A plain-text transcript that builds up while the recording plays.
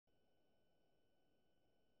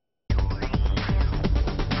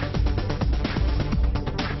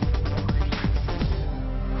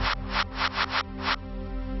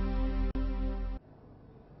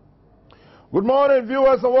Good morning,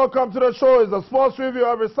 viewers, and welcome to the show. It's a sports review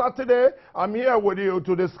every Saturday. I'm here with you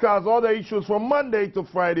to discuss all the issues from Monday to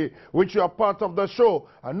Friday, which you are part of the show.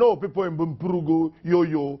 I know people in Bumpurugu,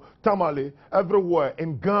 Yoyo, Tamale, everywhere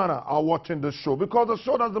in Ghana are watching the show because the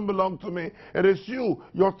show doesn't belong to me. It is you.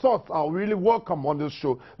 Your thoughts are really welcome on this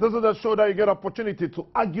show. This is the show that you get opportunity to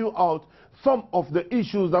argue out some of the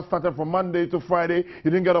issues that started from Monday to Friday.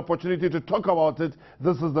 You didn't get opportunity to talk about it.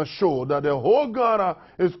 This is the show that the whole Ghana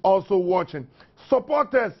is also watching.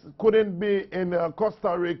 Supporters couldn't be in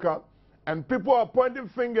Costa Rica, and people are pointing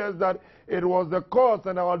fingers that it was the cause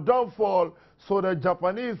and our downfall. So the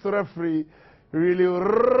Japanese referee really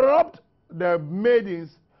rubbed the maidens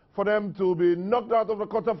for them to be knocked out of the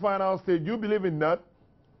quarterfinal stage. You believe in that?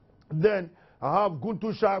 Then I have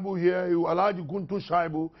Guntu Shaibu here. He will allow you Guntu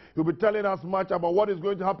Shaibu. He'll be telling us much about what is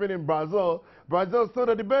going to happen in Brazil. Brazil, still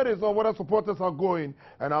the debate is on whether supporters are going.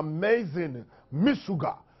 And amazing,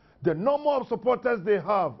 Misuga, the number of supporters they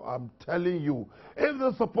have, I'm telling you, if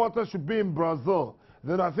the supporters should be in Brazil,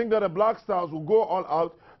 then I think that the Black Stars will go all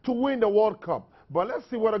out to win the World Cup. But let's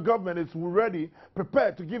see whether the government is ready,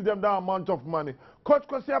 prepared to give them that amount of money. Coach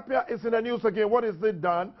Kwesiapia is in the news again. What has he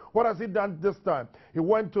done? What has he done this time? He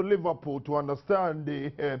went to Liverpool to understand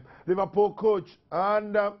the Liverpool coach.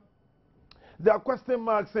 And there are question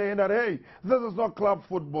marks saying that, hey, this is not club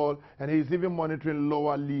football. And he's even monitoring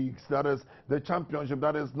lower leagues. That is the championship.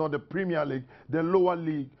 That is not the Premier League, the lower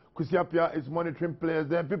league. Kwesiapia is monitoring players.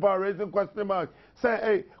 Then people are raising question marks, saying,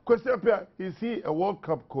 hey, Kwesiapia, is he a World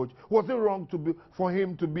Cup coach? Was it wrong for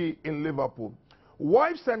him to be in Liverpool?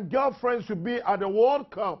 Wives and girlfriends should be at the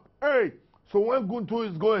World Cup. Hey, so when Guntu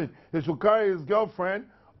is going, he should carry his girlfriend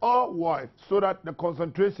or wife so that the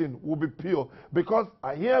concentration will be pure. Because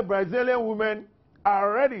I hear Brazilian women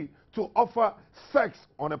are ready to offer sex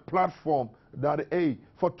on a platform that, hey,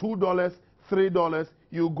 for $2, $3,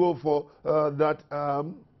 you go for that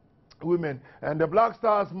women. And the Black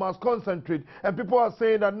Stars must concentrate. And people are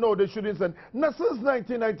saying that no, they shouldn't send. Now, since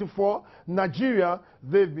 1994, Nigeria,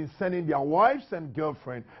 they've been sending their wives and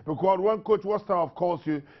girlfriends. Because when Coach Westhoff calls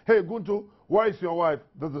you, hey, Guntu, where is your wife?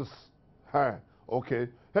 This is her. Okay.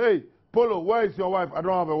 Hey, Polo, where is your wife? I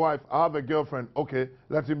don't have a wife. I have a girlfriend. Okay,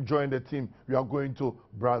 let him join the team. We are going to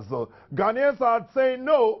Brazil. Ghanaians are saying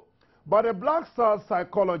no. But the Black Stars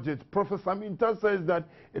psychologist, Professor Minta, says that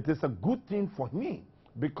it is a good thing for me.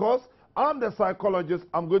 Because I'm the psychologist,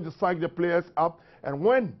 I'm going to psych the players up. And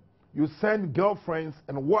when you send girlfriends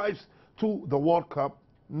and wives to the World Cup,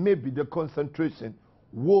 maybe the concentration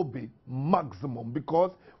will be maximum.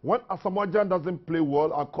 Because when Asamoah doesn't play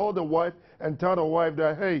well, I call the wife and tell the wife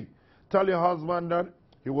that, hey, tell your husband that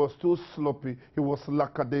he was too sloppy, he was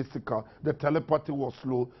lackadaisical, the telepathy was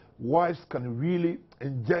slow. Wives can really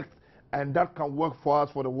inject, and that can work for us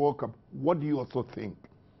for the World Cup. What do you also think?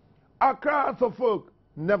 Accra as a folk,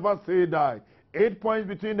 never say die. 8 points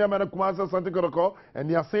between them and the Kumasi Asante Kotoko, and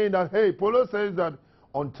they are saying that, hey, Polo says that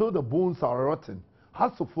until the bones are rotten,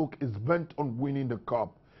 Hasselfolk is bent on winning the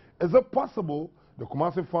cup. Is it possible the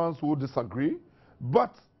Kumasi fans will disagree?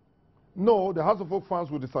 But no, the Hasselfolk fans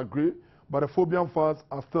will disagree, but the Phobian fans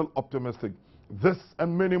are still optimistic. This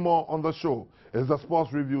and many more on the show is a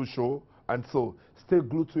sports review show, and so stay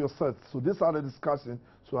glued to your sets. So these are the discussions.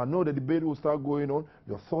 So I know the debate will start going on.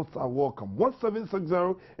 Your thoughts are welcome.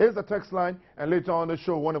 1760 is the text line, and later on the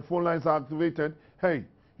show, when the phone lines are activated, hey,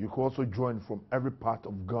 you can also join from every part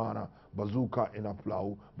of Ghana. Bazooka in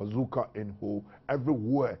Aplau, Bazooka in Ho,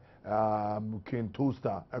 everywhere. King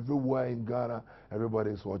Toaster, everywhere in Ghana,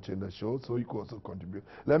 everybody is watching the show, so you can also contribute.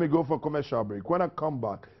 Let me go for a commercial break. When I come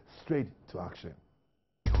back, straight to action.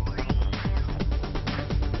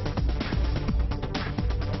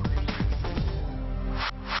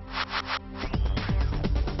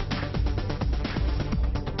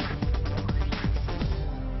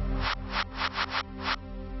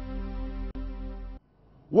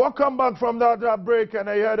 Welcome back from that break, and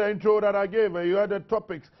I heard the intro that I gave, and you heard the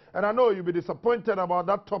topics. And I know you'll be disappointed about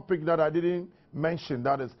that topic that I didn't mention.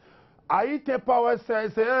 That is, Aite Power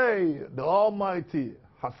says, hey, the Almighty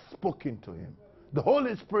has spoken to him. The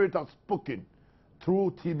Holy Spirit has spoken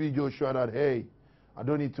through TB Joshua that, hey, I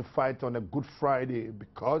don't need to fight on a Good Friday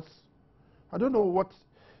because I don't know what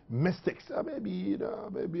mystics, maybe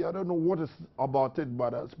I don't know what is about it,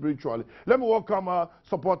 but spiritually. Let me welcome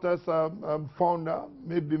supporters, founder,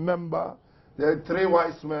 maybe member, the three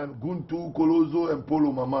wise men, Guntu, Kolozo, and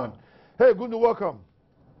Polo Maman. Hey, Guntu, welcome.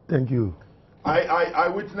 Thank you. I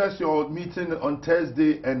witnessed your meeting on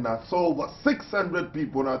Thursday, and I saw over 600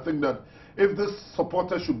 people, and I think that if this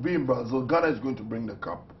supporter should be in Brazil, Ghana is going to bring the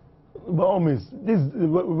cup. By all means,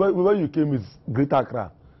 where you came is Greater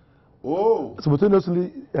Accra. Oh.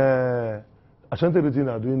 Simultaneously, Ashanti region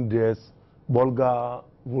are doing theirs, Bolga,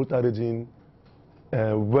 Volta region,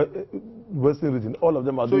 Western region, all of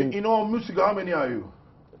them are doing. So in all music, how many are you?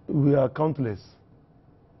 We are countless.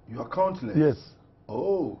 You are countless? Yes.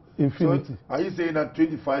 Oh. Infinity. So are you saying that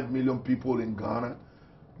 25 million people in Ghana,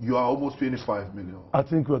 you are almost 25 million? I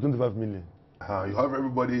think we are 25 million. You have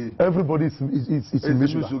everybody. Everybody is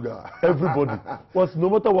Mishuga. Everybody. No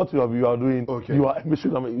matter what you are doing, okay. You are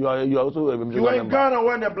Mishuga. You are also a Mishuga. You were in Ghana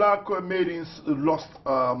when the Black Maidens lost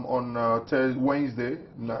on Wednesday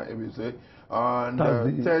night, we say, and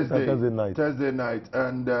Thursday night,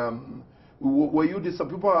 and were you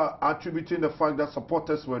disappointed? People are attributing the fact that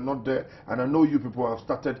supporters were not there, and I know you people have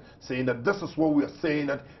started saying that this is what we are saying,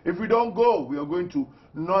 that if we don't go, we are going to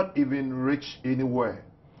not even reach anywhere.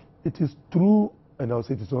 It is true, and I'll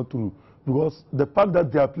say it is not true, because the park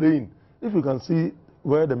that they are playing, if you can see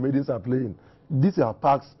where the maidens are playing, these are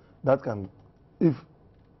parks that can, if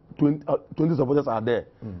 20 supporters are there,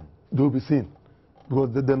 they will be seen.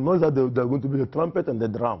 Because the noise that they're going to be the trumpet and the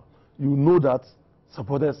drum, you know that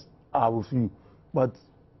supporters are with you. But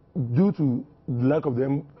due to lack of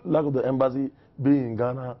the embassy being in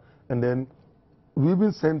Ghana, and then we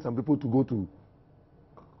even sent some people to go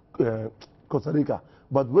to Costa Rica.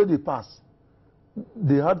 But when they passed,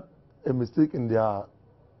 they had a mistake in their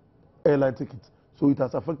airline ticket. So it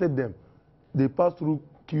has affected them. They passed through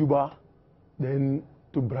Cuba, then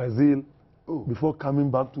to Brazil, before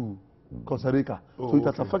coming back to Costa Rica. So it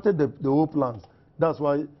has affected the whole plans. That's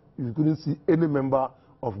why you couldn't see any member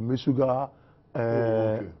of Meshuga,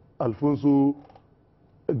 Alfonso,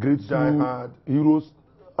 Great Sue, Heroes,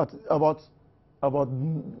 at about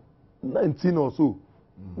 19 or so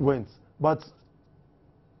went. But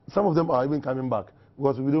some of them are even coming back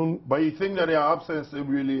because we don't. But you think that their absence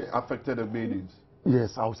really affected the maidens?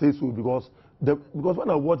 Yes, I'll say so because when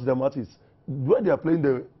I watch the matches, when they are playing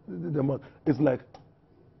the match, it's like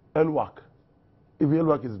Elwak. If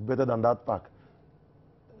Elwak is better than that pack,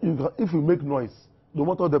 if you make noise, no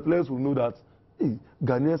matter the players will know that hey,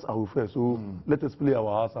 Ghanaians are fair, so let us play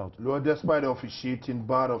our ass out. Lord, despite officiating,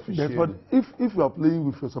 bad officiating. If you are playing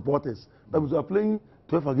with your supporters, that means you are playing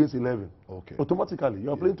 12 against 11. Okay. Automatically,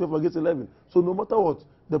 you are playing 12 against 11. So no matter what,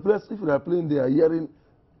 the players, if they are playing, they are hearing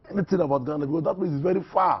anything about Ghana because that place is very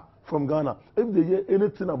far from Ghana. If they hear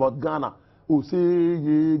anything about Ghana, say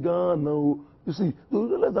yeah, Ghana. You see, they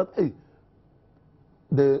realize that hey,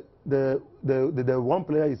 the one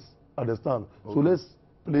player is at the stand. So let's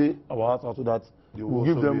play our hearts out so that we'll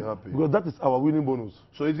give them happy. Because that is our winning bonus.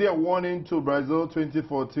 So is there a warning to Brazil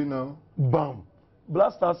 2014 now? Bam.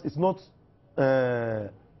 Black Stars is not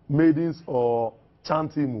maidens or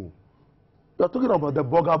chanting. We are talking about the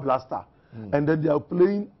Burger Blaster. And then they are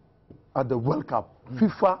playing at the World Cup,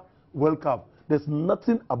 FIFA World Cup. There's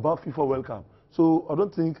nothing about FIFA World Cup. So I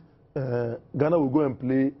don't think Ghana will go and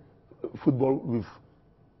play football with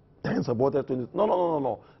 10 supporters, 20.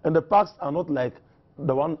 No. And the parks are not like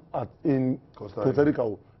the one in Costa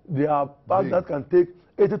Rica. They are parks that can take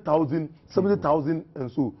 80,000, 70,000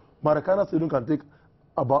 and so. Maracana Stadium can take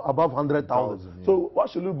above 100,000. So why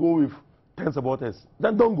should you go with 10 supporters?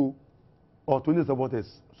 Then don't go. Or 20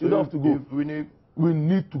 supporters. So you don't have to go. We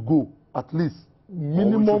need to go at least.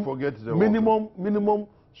 Minimum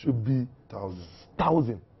should be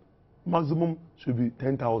 1,000. Maximum should be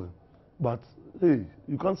 10,000. But hey,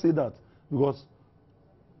 you can't say that because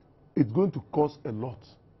it's going to cost a lot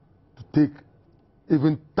to take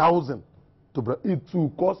even 1,000 to it will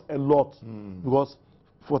cost a lot because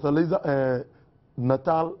Fortaleza,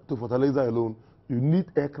 Natal to Fortaleza alone, you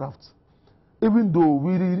need aircraft. Even though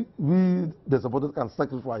we the supporters can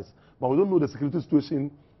sacrifice, but we don't know the security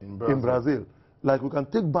situation in Brazil. Like we can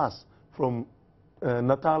take bus from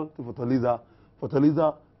Natal to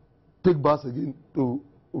Fortaleza, take bus again to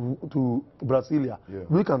Brasilia. Yeah.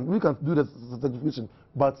 We can do the sacrification,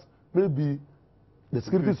 but maybe the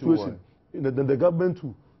security situation, the government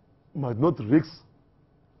too might not risk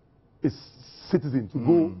its citizen to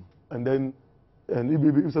go and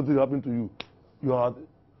if something happened to you,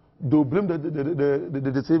 they'll blame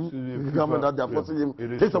the same government that they are forcing him.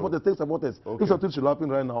 Take supporters. Okay. If something should happen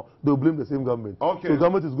right now, they'll blame the same government. Okay. So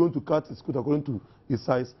government is going to cut its coat according to its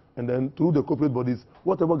size, and then through the corporate bodies,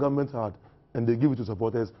 whatever government had, and they give it to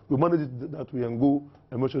supporters, we manage it that way and go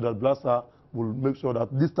and make sure that Blaster will make sure that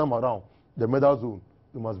this time around, the medal zone,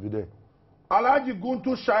 you must be there. Alhaji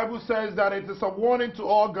Guntu Shaibu says that it is a warning to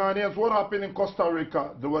all Ghanaians. What happened in Costa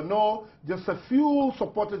Rica? There were just a few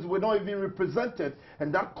supporters were not even represented,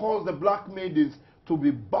 and that caused the Black Maidens to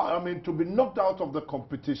be knocked out of the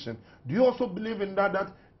competition. Do you also believe in that?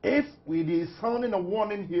 That if we is sounding a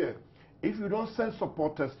warning here, if you don't send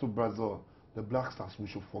supporters to Brazil, the Black Stars, we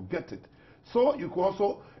should forget it. So you can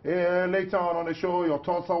also, later on the show, your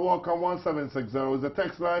thoughts are welcome. 1760 is the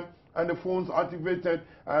text line, and the phone's activated,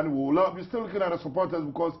 and we're still looking at the supporters,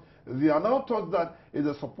 because they are now taught that it's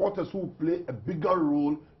the supporters who play a bigger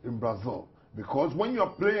role in Brazil. Because when you are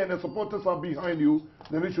playing and the supporters are behind you,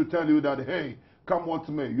 then they should tell you that, hey, come what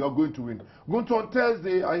may, you are going to win. Going to on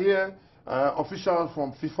Thursday, I hear officials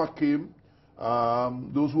from FIFA came,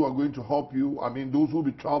 those who are going to help you, I mean those who will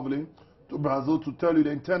be traveling to Brazil to tell you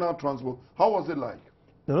the internal transport. How was it like?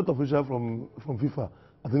 They're not official from FIFA.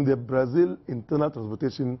 I think the Brazil internal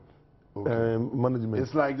transportation management.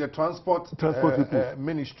 It's like the transport people.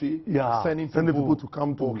 Ministry, yeah, sending people to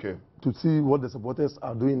come to see what the supporters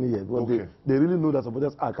are doing here. Well, they really know that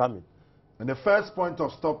supporters are coming. And the first point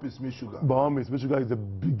of stop is Michuga. Bahamas, Michuga is the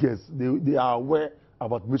biggest. They are aware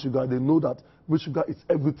about Michuga. They know that Michuga is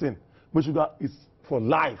everything. Michuga is for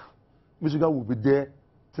life. Michuga will be there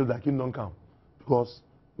till the kingdom come. Because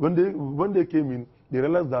when they came in, they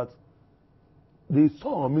realized that they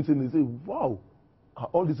saw a meeting. They say, "Wow, are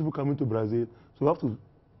all these people coming to Brazil?" So we have to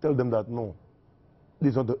tell them that no,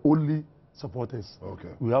 these are the only supporters. Okay.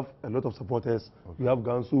 We have a lot of supporters. Okay. We have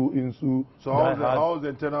Gansu, Insu. So how was the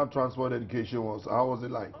internal transport education was? How was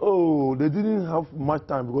it like? Oh, they didn't have much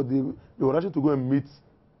time because they were rushing to go and meet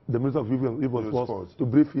the Minister of Youth Sports to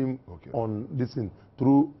brief him on this thing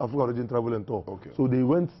through Africa Region Travel and Tour. Okay. So they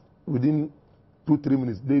went within 2-3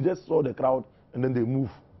 minutes. They just saw the crowd and then they move.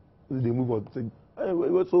 They move on.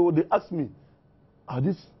 So they asked me, "Are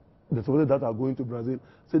these the supporters that are going to Brazil?"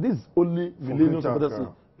 So this is only millennial supporters.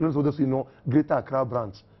 You know, Greater Accra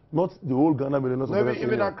branch, not the whole Ghana millennial supporters. Maybe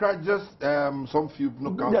even Accra, just some few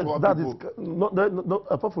Kaswa that people. Not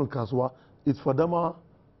apart from Kaswa, it's Fadama,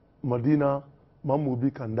 Madina,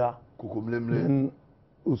 Mamubi, Kanda, then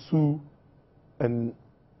Usu, and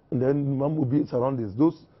then Mamubi surroundings.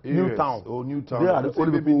 Those new towns. Oh, new town. They are the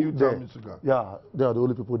only people there. Yeah, they are the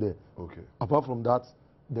only people there. Okay. Apart from that,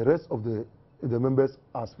 the rest of the members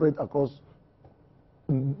are spread across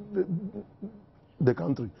the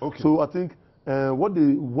country. Okay. So I think what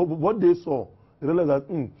they saw, they realized that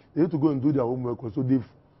they need to go and do their homework. So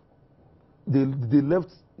they left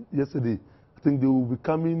yesterday. I think they will be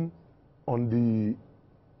coming on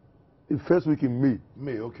the first week in May.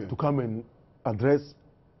 May, okay. To come and address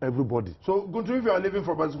everybody. So, Guntu, if you are leaving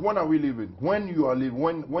from us, when are we leaving? When you are leaving?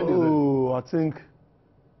 When is it? Oh, I think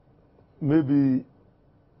maybe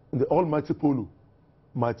the Almighty Polo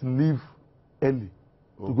might leave early.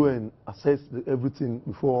 To go and assess everything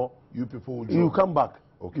before you people will you come back.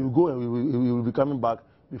 Okay. You go and we will be coming back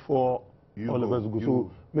before all of us go.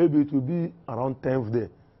 So maybe it will be around 10th day.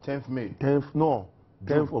 10th May. 10th no.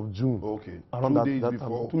 10th of June. Okay. Around 2 days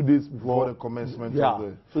before. 2 days before the commencement. Yeah. Of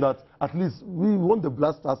the... So that at least we want the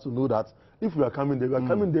Black Stars to know that if we are coming there, we are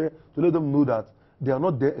coming there to let them know that they are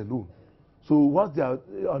not there alone. So once they are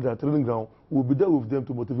at their training ground, we'll be there with them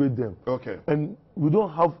to motivate them. Okay. And we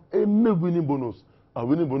don't have any winning bonus. Our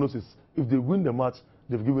winning bonus is if they win the match,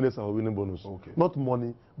 they've given us our winning bonus. Okay. Not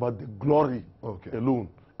money, but the glory alone.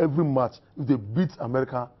 Every match, if they beat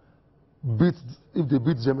America, if they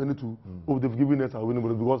beat Germany too, they've given us our winning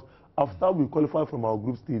bonus. Because after we qualify from our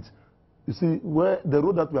group stage, you see, where the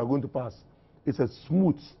road that we are going to pass, it's a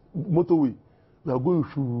smooth motorway. We are going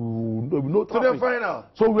through no traffic. To the final.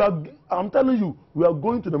 So I'm telling you, we are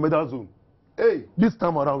going to the medal zone. Hey. This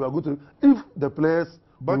time around, we are going to, if the players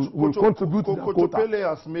will contribute to the quota. Pele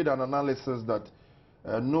has made an analysis that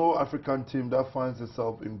no African team that finds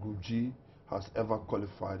itself in Group G has ever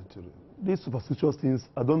qualified to it. These superstitious things,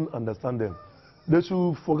 I don't understand them. They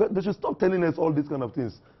should forget. They should stop telling us all these kind of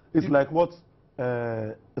things. It's like what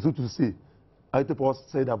so to say, Aitepos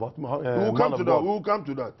said about we will come to that. We will come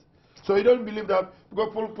to that. So you don't believe that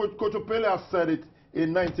because Coach Pele has said it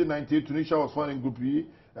in 1998. Tunisia was found in Group E.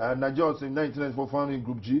 Nigeria was in 1994 found in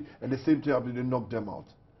Group G, and the same thing happened. They knocked them out.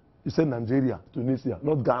 You said Nigeria, Tunisia,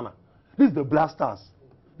 not Ghana. This is the Black Stars,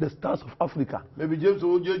 the stars of Africa. Maybe James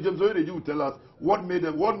Oyedeji will tell us what makes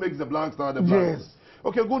the Black Stars the Black Stars.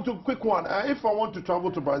 Okay, go to a quick one. If I want to travel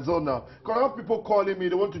to Brazil now, because I have people calling me,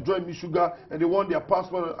 they want to join Michuga and they want their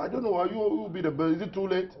passport. I don't know, who will be the best? Is it too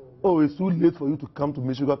late? Oh, it's too late for you to come to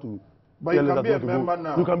Michuga to. But you can be a member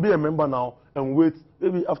now. You can be a member now and wait.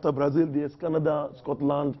 Maybe after Brazil, there's Canada,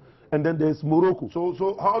 Scotland, and then there's Morocco.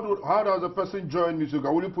 So how does a person join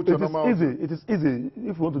Michuga? Will you put your number out? It is easy.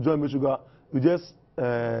 If you want to join Michuga, you just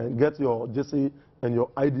get your JC and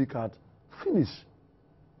your ID card. Finish.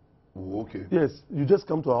 Oh, okay. Yes, you just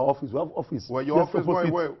come to our office. We have office. Where your office?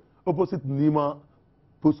 Where? Opposite Nima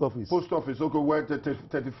Post Office. Post Office. Okay, where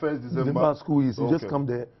 31st December school is. You just come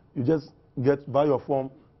there. You just buy your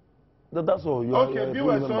form. That's all. Okay,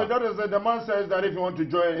 viewers, so that is the man says that if you want to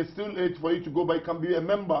join, it's still late for you to go, but you can be a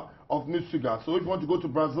member of Misuga. So if you want to go to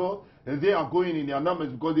Brazil, they are going in their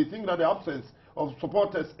numbers because they think that the absence of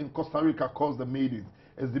supporters in Costa Rica caused the meeting.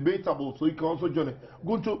 It's debatable, so you can also join it.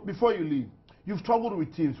 Gunto, before you leave, you've traveled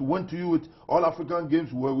with teams. We went to you with All African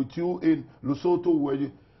Games. We were with you in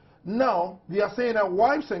Lesotho. Now, they are saying that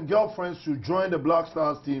wives and girlfriends should join the Black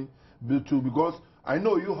Stars team too, because I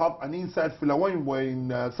know you have an inside feeler. When you were in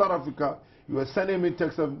South Africa, you were sending me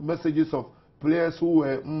text messages of players who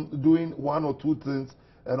were doing one or two things,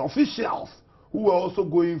 and officials who were also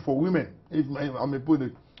going for women, if I may put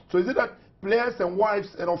it. So is it that players and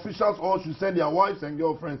wives and officials all should send their wives and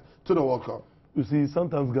girlfriends to the World Cup? You see,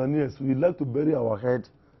 sometimes Ghanaians, we like to bury our head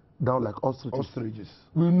down like ostriches.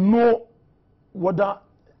 We know whether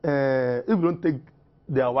if we don't take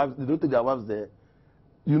their wives, they don't take their wives there.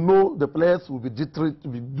 You know the players will be jittery to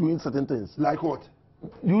be doing certain things. Like what?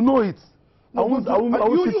 You know it. No, you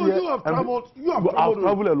have traveled. You have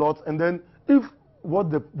traveled a lot, and then if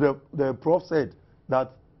what the prof said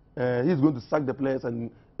that he's going to sack the players,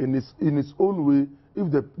 and in his own way,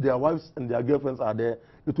 if their wives and their girlfriends are there,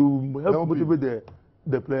 it will help motivate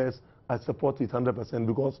the players. I support it 100%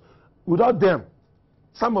 because without them,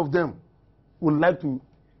 some of them would like to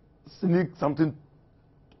sneak something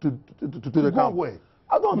to the camp. Way.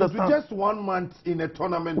 I don't understand. Just 1 month in a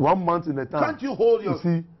tournament. 1 month in a tournament. Can't you hold your... You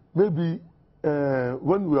see, maybe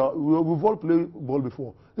when we've all played ball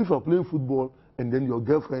before. If you're playing football and then your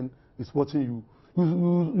girlfriend is watching you,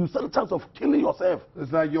 you stand a chance of killing yourself.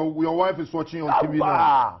 It's like your wife is watching on TV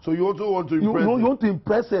now. So you also want to impress her. You want to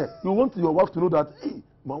impress her. You want your wife to know that, hey,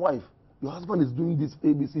 my wife, your husband is doing this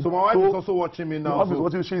ABC. So my wife is also watching me now. My wife is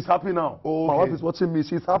watching, she's happy now. Oh, okay. My wife is watching me,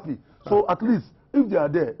 she's happy. So at least, if they are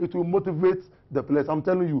there, it will motivate the players. I'm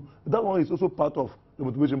telling you, that one is also part of the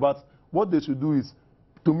motivation. But what they should do is,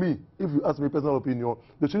 to me, if you ask me personal opinion,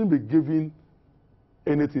 they shouldn't be giving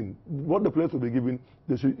anything. What the players will be giving,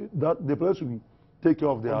 the players should take care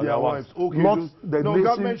of their wives. Okay,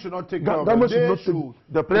 government should not take care of them.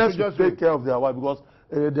 The players should take care of their wives because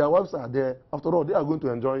their wives are there. After all, they are going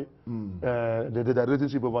to enjoy the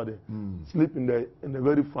relationship over there. Sleep in a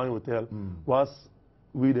very fine hotel. Whilst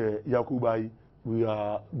we, the Yakubai, we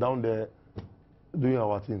are down there doing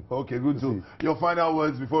our thing. Okay, good. So your final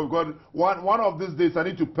words before we go. One of these days, I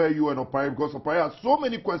need to pay you and Opari because Opari has so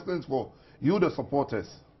many questions for you, the supporters.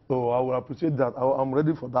 So I will appreciate that. I'm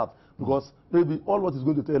ready for that because maybe all what is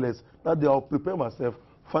going to tell us that they will prepare myself,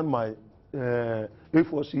 find my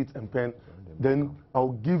A4 sheet and pen, then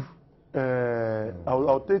I'll give.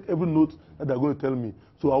 I'll take every note that they're going to tell me.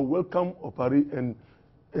 So I'll welcome Opari and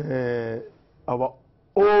our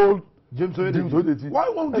old James Oyedeji. Why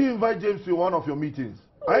won't you invite James to one of your meetings?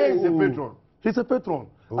 He's a patron. He's a patron.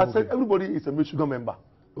 I said everybody is a Michigan member.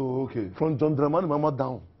 Oh, okay. From John Dramani Mama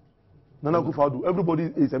down. Nana Akufo-Addo,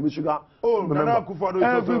 everybody is a Michigan member. Nana Akufo-Addo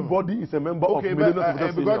everybody is a member of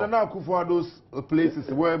because Nana Akufo-Addo's place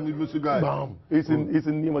is where Michigan is. It's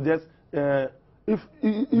in Nima. Just if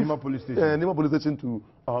Nima Police Station. Nima Police Station to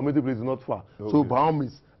our meeting place is not far. Okay. So Baum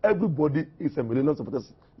is everybody is a Millennium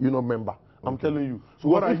Supporters member. I'm telling you.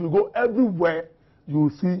 So if you go everywhere, you will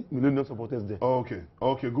see Millennium Supporters there. Okay.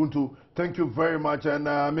 Okay, Guntu, thank you very much. And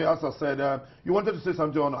as I said, you wanted to say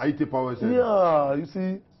something on IT Power. Yeah, you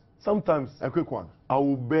see, sometimes a quick one. I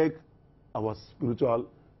will beg our spiritual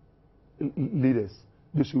leaders.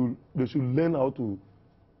 They should learn how to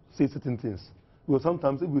say certain things. Because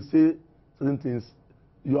sometimes if we say certain things,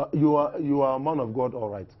 you are a man of God, all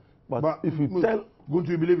right. But if you tell Guntu,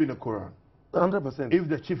 you believe in the Quran. 100%. If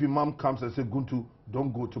the chief imam comes and says, Guntu,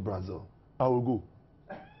 don't go to Brazil, I will go.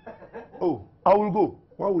 Oh, I will go.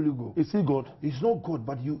 Why will you go? Is he God? He's not God,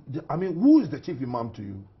 but who is the chief imam to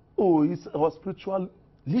you? Oh, he's our spiritual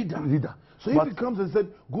leader. So if he comes and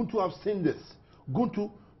said, Guntu, I've seen this.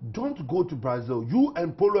 Guntu, don't go to Brazil. You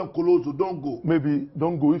and Polo and Coloso, don't go. Maybe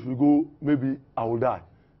don't go. If you go, maybe I will die.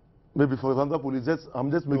 Maybe for example,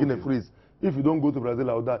 I'm just making a phrase. If you don't go to Brazil,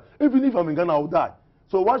 I will die. Even if I'm in Ghana, I will die.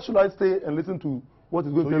 So why should I stay and listen to what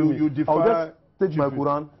is going to tell me? I'll just take my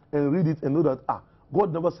Quran and read it and know that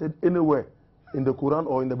God never said anywhere in the Quran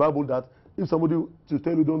or in the Bible that if somebody to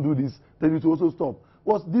tell you don't do this, then you should also stop.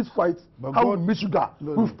 Was this fight how Michigan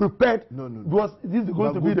who've prepared? Because this is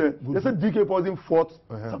going to be they said DK Poison fought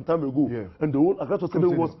some time ago, and the whole Accra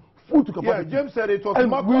Stadium was full to capacity. Yeah, James said it was.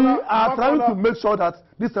 And we are trying to make sure that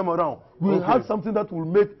this time around we have something that will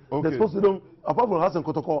make the sports stadium, apart from Hassan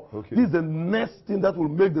Kotoko, this is the next thing that will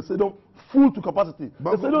make the stadium full to capacity.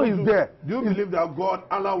 But the stadium is there. Do you believe that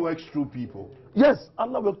Allah works through people? Yes,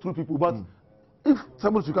 Allah works through people. But if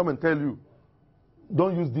someone should come and tell you,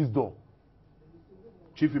 don't use this door,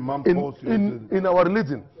 Chief Imam in our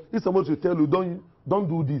religion, if somebody should tell you don't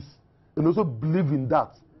do this, and also believe in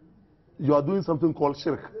that, you are doing something called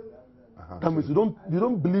shirk. That means you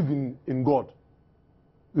don't believe in God.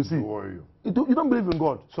 You see, you don't believe in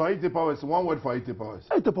God. So Haiti powers, one word for Haiti powers.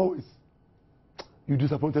 Haiti powers. You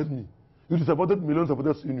disappointed me. You disappointed millions of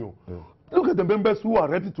others in you. Yeah. Look at the members who are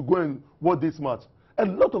ready to go and watch this match. A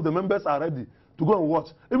lot of the members are ready to go and watch,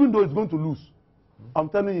 even though it's going to lose. I'm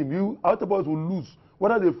telling him, Haiti powers will lose.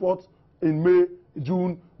 Whether they fought in May,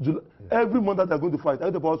 June, July, every month that they're going to fight,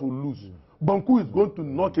 Haiti powers will lose. Banku is going to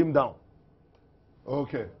knock him down.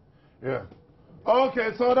 Okay. Yeah. Okay,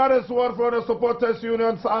 so that is what for the supporters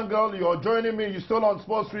union's angle. You're joining me. You're still on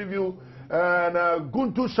Sports Review. And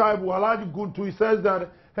Guntu Shaibu, Alaji Guntu, he says that,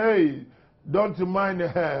 hey, don't mind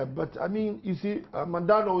her. But I mean, you see, my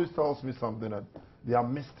dad always tells me something that there are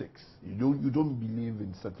mystics. You don't believe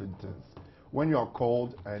in certain things. When you are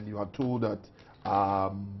called and you are told that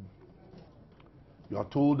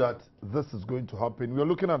this is going to happen. We are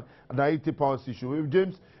looking at the Haiti powers issue.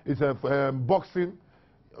 James is a boxing.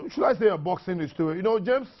 Should I say a boxing issue? You know,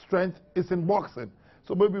 James' strength is in boxing.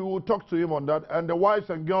 So maybe we'll talk to him on that. And the wives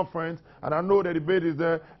and girlfriends, and I know the debate is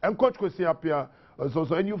there. And Coach Kwesi Appiah.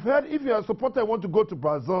 And you've heard, if you're a supporter want to go to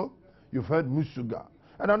Brazil, you've heard Mushuga.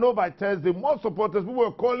 And I know by Thursday, more supporters, people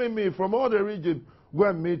were calling me from all the region, go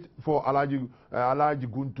and meet for Alaji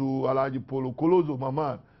Guntu, Alaji Polo, Coloso, my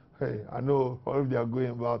man. Hey, I know if they are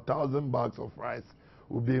going, about 1,000 bags of rice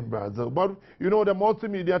will be in Brazil. But, you know, the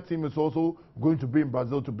multimedia team is also going to be in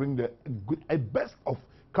Brazil to bring the best of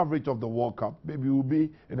coverage of the World Cup. Maybe we'll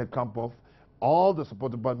be in a camp of all the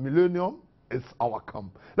supporters, but Millennium is our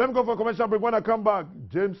camp. Let me go for a commercial break. When I come back,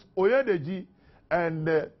 James Oyedeji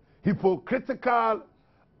and hypocritical,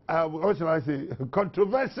 what shall I say,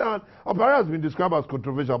 controversial. Apparently has been described as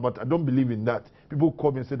controversial, but I don't believe in that. People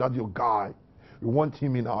call me and say, that's your guy. We want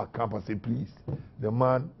him in our camp. I say, please. The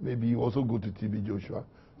man, maybe you also go to TB Joshua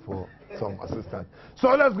for some assistance. So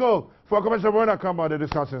let's go for a commercial break. When I come back, the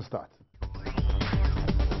discussion starts.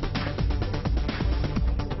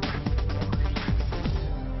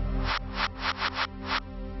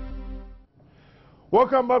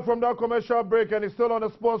 Welcome back from that commercial break, and it's still on the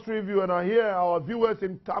Sports Review, and I hear our viewers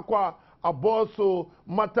in Takwa, Aboso,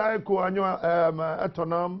 Mataiko,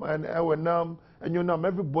 Etonam, and Ewenam, and Yunam.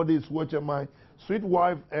 Everybody is watching. My sweet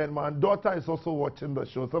wife and my daughter is also watching the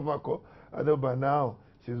show. Savako, I know by now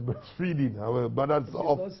she's breastfeeding, but that's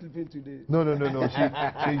off. She's not sleeping today. No.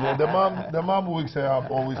 The mom wakes her up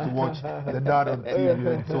always to watch the dad on TV.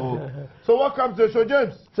 And so welcome to the show,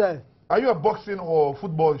 James. Sir. Are you a boxing or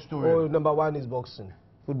football historian? Oh, number one is boxing.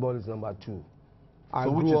 Football is number two.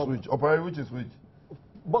 So which is which? Opera, which is which?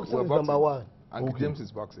 Boxing is number one. And okay. James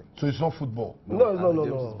is boxing. So it's not football? No.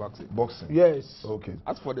 James is boxing. Boxing. Yes. Okay.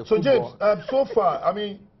 As for the so football, James, so far, I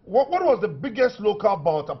mean, what was the biggest local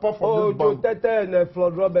bout apart from this bout? Joe Tete and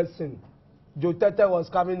Floyd Robertson. Joe Tete was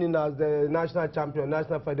coming in as the national champion,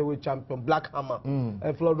 national featherweight champion, Black Hammer.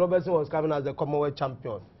 And Floyd Robertson was coming as the Commonwealth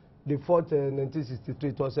champion. They fought in 1963.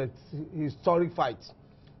 It was a historic fight.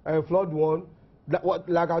 Floyd won.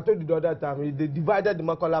 Like I told you the other time, they divided the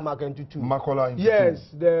Makola market into two. Makola into yes,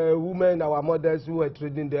 the women, our mothers who were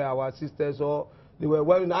trading there, our sisters, or they were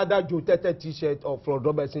wearing either Joe Tete t-shirt or Floyd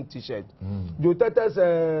Robertson t-shirt. Joe Tete's,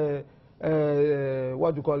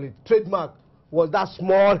 what do you call it, trademark was that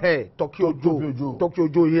small hair, Tokyo Joe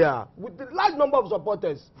here, with a large number of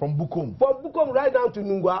supporters. From Bukom? From Bukom right down to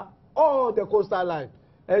Nungwa, all the coastal line.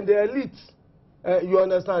 And the elite, you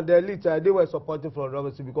understand, the elite, they were supporting Floyd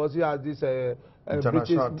Robertson because he has this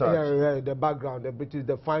British, the background, the British,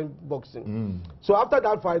 the fine boxing. So after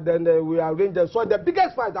that fight, then we arranged them. So the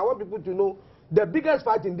biggest fight, I want people to know, the biggest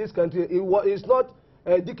fight in this country, it's not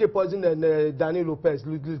DK Poison and Danny Lopez,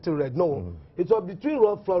 Little Red. No, it was between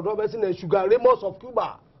Floyd Robertson and Sugar Ramos of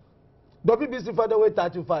Cuba. WBC featherweight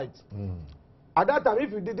title fight. At that time,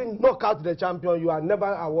 if you didn't knock out the champion, you are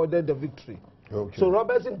never awarded the victory. Okay. So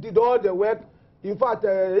Robertson did all the work. In fact,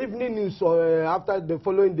 evening news after the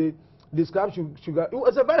following day described Sugar. He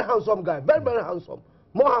was a very handsome guy, very, very handsome.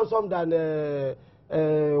 More handsome than,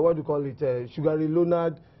 what do you call it, Sugar Ray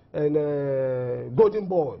Leonard and Golden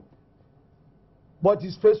Boy. But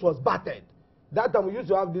his face was battered. That time we used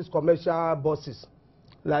to have these commercial buses,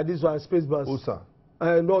 like this one, space bus. Osa.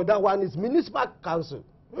 No, that one is municipal council.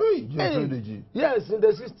 Hey. Yes, in the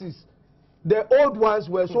 60s. The old ones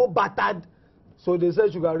were so battered. So they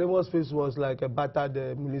said Sugar Ramos' face was like a battered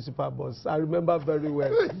municipal bus. I remember very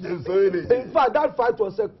well. In fact, that fight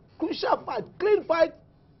was a crucial fight, clean fight.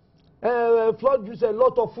 Floyd used a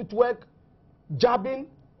lot of footwork, jabbing,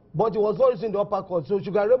 but he was not using the uppercut. So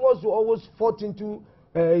Sugar Ramos always fought into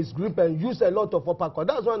his grip and use a lot of uppercut.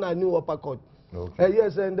 That's when I knew uppercut. Okay.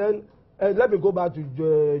 Yes, and then let me go back to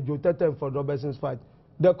Joe Tete for Robertson's fight.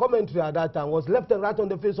 The commentary at that time was left and right on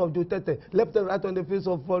the face of Joe Tete, left and right on the face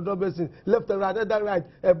of Robertson, left and right, other right,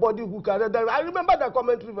 a body hook, another right. I remember the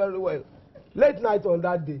commentary very well. Late night on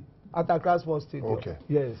that day at Accra Sports Stadium. Okay.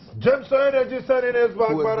 Yes. James Energy sending his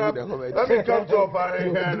back, but let me come to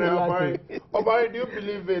Obari. Obari, do you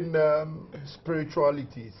believe in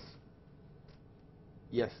spiritualities?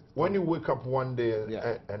 Yes. When you wake up one day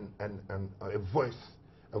and a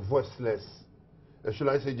voiceless, should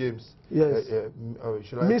I say, James? Yes.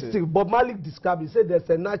 Mystic. Bob Malik described. He said there's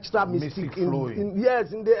a natural mystic in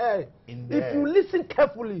the air. If you listen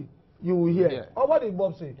carefully, you will hear. Yeah. Or what did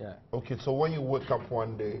Bob say? Yeah. Okay, so when you wake up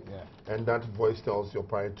one day and that voice tells your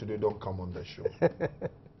parent today, don't come on the show.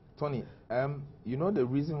 Tony, you know the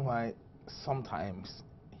reason why sometimes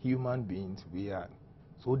human beings, we are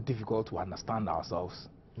so difficult to understand ourselves?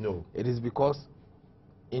 No. It is because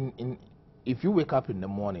if you wake up in the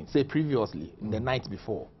morning, say previously, in the night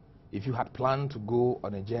before, if you had planned to go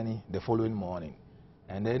on a journey the following morning,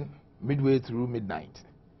 and then midway through midnight,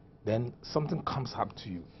 then something comes up to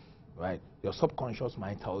you, right? Your subconscious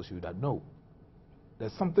mind tells you that no,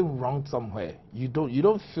 there's something wrong somewhere. You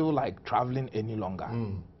don't feel like traveling any longer.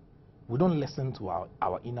 We don't listen to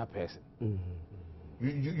our inner person.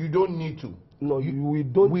 You don't need to. No, we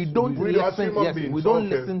don't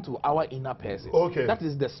listen to our inner person. Okay. That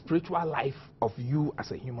is the spiritual life of you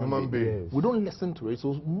as a human being. Yes. We don't listen to it.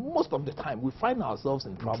 So most of the time we find ourselves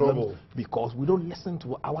in trouble because we don't listen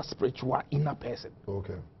to our spiritual inner person.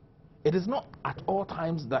 Okay. It is not at all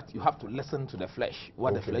times that you have to listen to the flesh.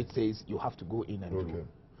 What the flesh says, you have to go in and do.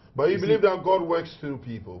 But you believe that God works through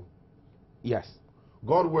people? Yes.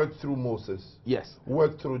 God worked through Moses. Yes.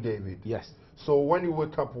 Worked through David. Yes. So when you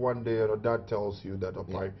wake up one day and your dad tells you that,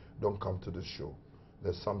 don't come to the show.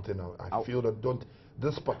 There's something I feel that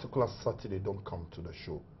this particular Saturday don't come to the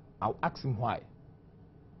show. I'll ask him why.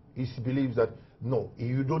 He believes that, no,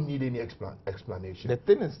 you don't need any explanation. The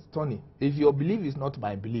thing is, Tony, if your belief is not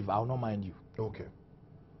my belief, I'll not mind you. Okay.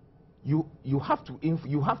 You have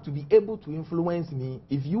to be able to influence me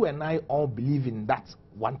if you and I all believe in that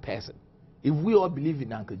one person. If we all believe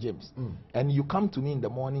in Uncle James, and you come to me in the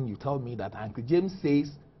morning, you tell me that Uncle James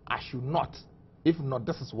says I should not. If not,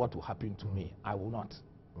 this is what will happen to me. I will not.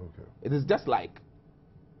 Okay. It is just like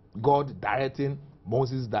God directing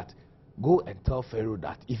Moses that go and tell Pharaoh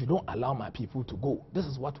that if you don't allow my people to go, this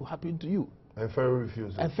is what will happen to you. And Pharaoh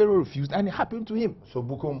refused. And Pharaoh refused, and it happened to him. So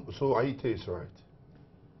Aite is right.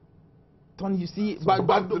 Tony, you see, but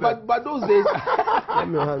those days. Let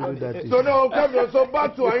me handle that. So now, so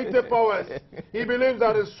back to Aite Powers. He believes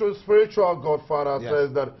that his spiritual godfather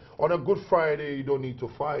says that on a Good Friday you don't need to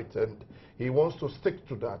fight, and he wants to stick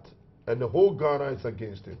to that. And the whole Ghana is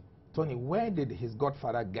against him. Tony, where did his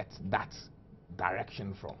godfather get that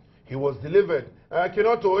direction from? He was delivered. I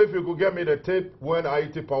cannot know if you could get me the tape when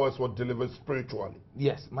Aite Powers was delivered spiritually.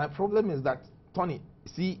 Yes, my problem is that, Tony,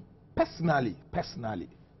 see, personally,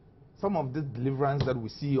 some of the deliverance that we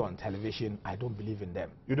see on television, I don't believe in them.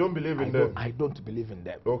 You don't believe in them? I don't believe in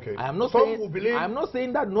them. Okay. I am not Some saying, who believe. I'm not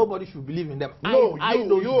saying that nobody should believe in them. No, I don't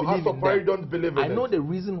believe in them. Don't believe in them. I know the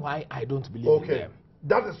reason why I don't believe in them.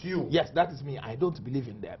 That is you. Yes, that is me. I don't believe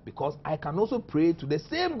in them because I can also pray to the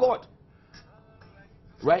same God.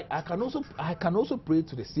 Right? I can also pray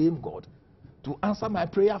to the same God to answer my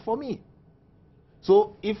prayer for me.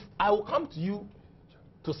 So if I will come to you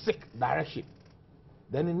to seek direction,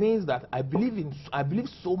 then it means that I believe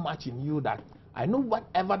so much in you that I know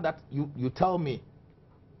whatever that you tell me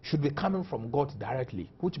should be coming from God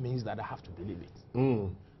directly, which means that I have to believe it.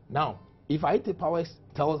 Now, if Aite Powers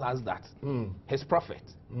tells us that his prophet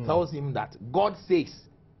tells him that God says,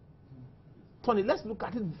 Tony, let's look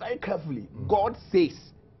at it very carefully. God says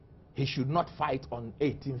he should not fight on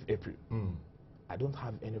 18th April. I don't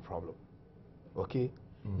have any problem. Okay?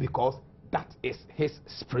 Because that is his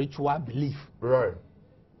spiritual belief. Right.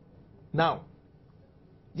 Now,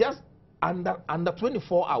 just under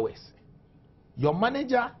 24 hours, your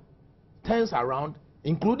manager turns around,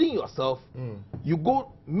 including yourself, you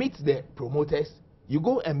go meet the promoters, you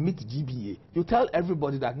go and meet GBA, you tell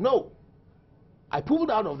everybody that, no, I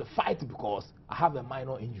pulled out of the fight because I have a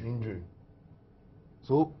minor injury.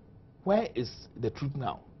 So, where is the truth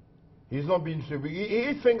now? He's not being stupid.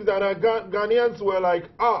 He thinks that Ghanaians were like,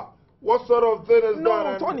 what sort of thing is that?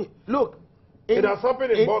 No, Tony, look. It has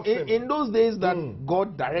happened in boxing. In those days that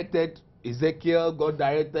God directed Ezekiel, God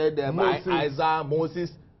directed Isaiah,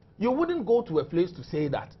 Moses, you wouldn't go to a place to say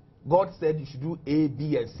that God said you should do A,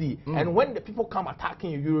 B, and C. And when the people come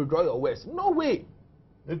attacking you, you withdraw your words. No way.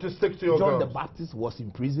 You need to stick to your John guns. the Baptist was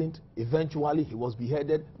imprisoned. Eventually, he was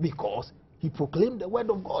beheaded because he proclaimed the word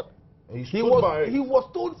of God. He was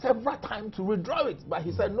told several times to withdraw it, but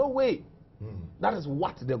he said, "No way. That is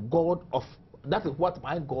what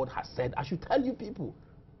my God has said. I should tell you people."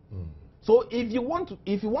 So if you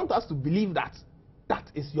want us to believe that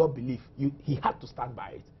is your belief, he had to stand by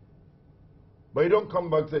it. But you don't come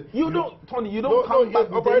back to Tony. You don't come back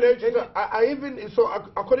with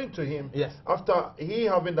according to him, yes. After he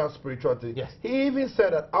having that spirituality, yes. he even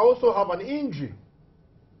said that I also have an injury.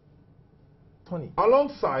 Tony.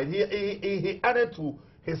 Alongside, he added to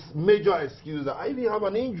his major excuse that I even have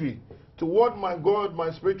an injury. To what my God, my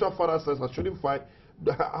spiritual father says I shouldn't fight,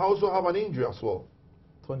 I also have an injury as well.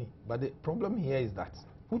 Tony, but the problem here is that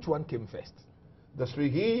which one came first?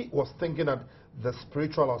 He was thinking that the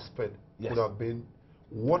spiritual aspect would have been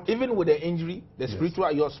what. Even with the injury,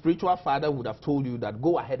 your spiritual father would have told you that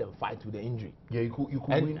go ahead and fight with the injury. Yeah, you could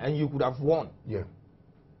win. And you could have won. Yeah.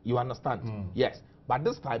 You understand? Yes. But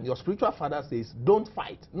this time, your spiritual father says, don't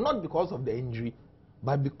fight. Not because of the injury,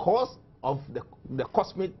 but because of the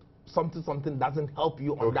cosmic something doesn't help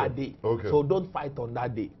you on that day. Okay. So don't fight on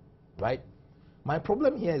that day. Right? My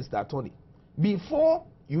problem here is that, Tony, before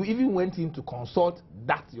you even went in to consult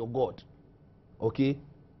your God, okay?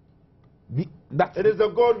 It is the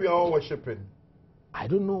God we are all worshipping. I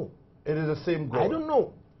don't know. It is the same God. I don't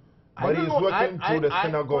know. But he's working through the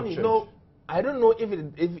synagogue church. No, I don't know if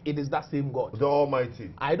it is that same God. The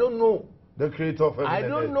Almighty. I don't know. The creator of heaven I and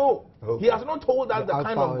don't earth. know. Okay. He has not told us the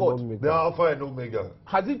kind of God. The Alpha and Omega.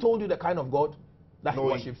 Has he told you the kind of God that he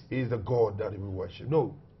worships? He is the God that he will worship.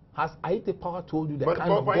 No. Has Aite Power told you the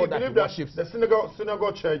kind of God that he worships? The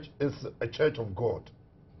synagogue church is a church of God.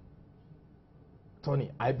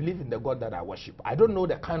 Tony, I believe in the God that I worship. I don't know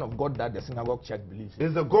the kind of God that the synagogue church believes in.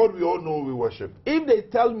 It's the God we all know we worship. If they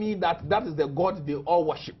tell me that is the God they all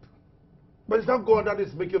worship. But it's not God that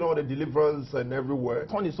is making all the deliverance and everywhere.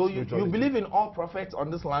 Tony, so you believe in all prophets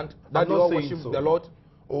on this land that they all worship the Lord?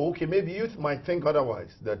 Oh, okay, maybe you might think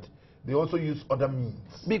otherwise, that they also use other means.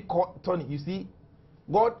 Because, Tony, you see,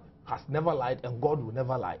 God has never lied and God will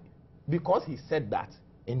never lie. Because he said that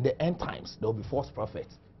in the end times there will be false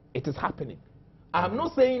prophets. It is happening. I'm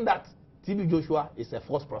not saying that TB Joshua is a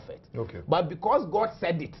false prophet. Okay. But because God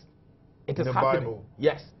said it, it is happening. Bible.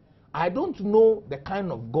 Yes. I don't know the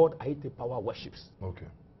kind of God Aite Power worships. Okay.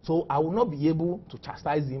 So I will not be able to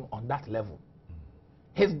chastise him on that level.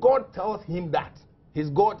 His God tells him that. His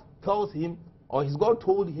God tells him, or his God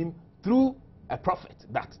told him through a prophet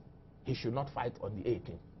that he should not fight on the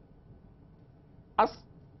 18th. As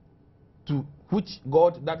to which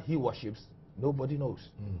God that he worships, nobody knows.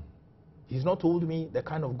 He's not told me the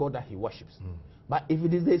kind of God that he worships. But if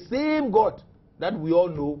it is the same God that we all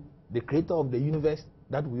know, the creator of the universe,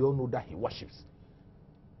 that we all know that he worships,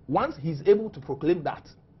 once he's able to proclaim that,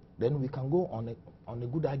 then we can go on a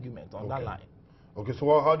good argument on that line. Okay,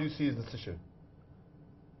 so how do you see his decision?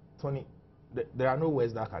 Tony, there are no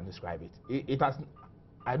words that can describe it. It has.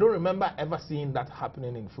 I don't remember ever seeing that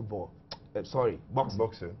happening in football. Sorry, boxing.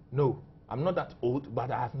 Boxing? No, I'm not that old,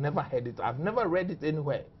 but I have never heard it. I've never read it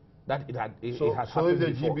anywhere that it has happened before. So if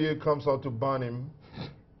the GBA comes out to ban him,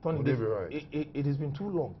 Tony, would they be right? It has been too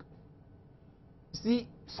long. See,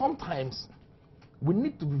 sometimes we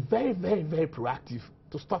need to be very, very, very proactive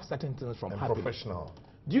to stop certain things from happening. Professional.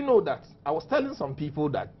 Do you know that I was telling some people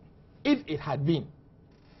that if it had been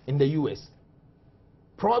in the US,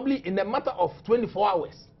 probably in a matter of 24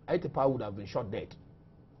 hours, Aite Power would have been shot dead.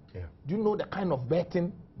 Yeah. Do you know the kind of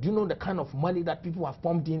betting? Do you know the kind of money that people have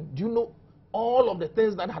pumped in? Do you know all of the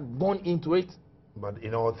things that had gone into it? But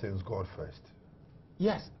in all things, God first.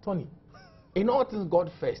 Yes, Tony. In all things,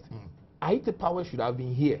 God first. Aite Power should have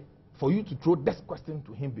been here for you to throw this question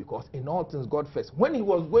to him, because in all things, God first. When he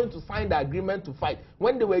was going to sign the agreement to fight,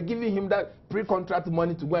 when they were giving him that pre-contract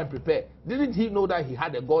money to go and prepare, didn't he know that he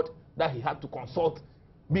had a God that he had to consult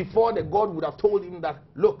before the God would have told him that,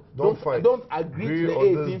 look, don't fight. Don't agree to the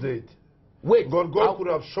 18th date. Wait. God could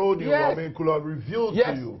have shown you, yes. could have revealed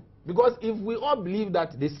to you. Because if we all believe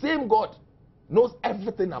that the same God knows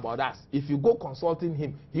everything about us, if you go consulting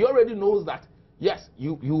him, he already knows that, yes,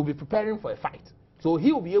 you will be preparing for a fight. So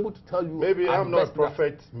he will be able to tell you. Maybe I'm not a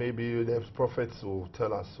prophet. Maybe the prophets will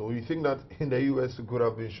tell us. So you think that in the US it could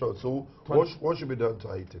have been shot. So what should be done to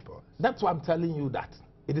Aite Power? That's why I'm telling you that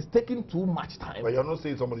it is taking too much time. But you're not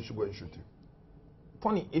saying somebody should go and shoot him.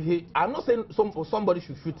 Tony, I'm not saying somebody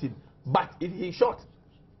should shoot him, but if he is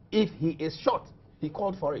shot, he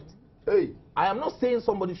called for it. Hey. I am not saying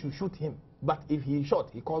somebody should shoot him, but if he is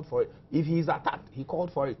shot, he called for it. If he is attacked, he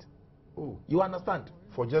called for it. Oh. You understand?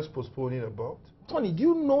 for just postponing a bout? Tony, do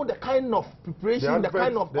you know the kind of preparation, the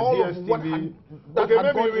kind of all DSTV. of what that okay,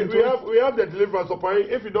 had maybe we have the deliverance of prayer.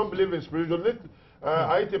 If you don't believe in spiritual,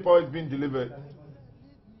 IT power is being delivered.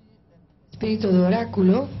 Espíritu de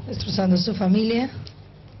oráculo, destrozando su familia.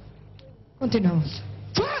 Continuamos.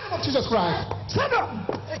 Jesus Christ, stand up.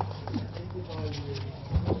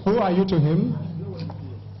 Who are you to him?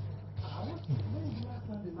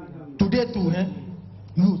 Today too, eh?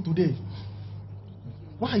 You today.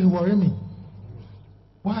 Why are you worrying me?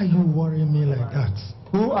 Why are you worrying me like that?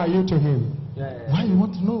 Who are you to him? Why you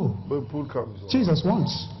want to know? But pool comes. Jesus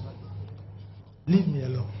wants. Leave me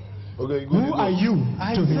alone. Okay, who are you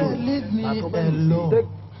to him? Leave me alone.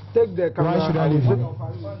 Take the camera. Why should I leave him?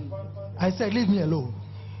 I said, leave me alone.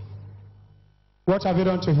 What have you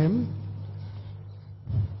done to him?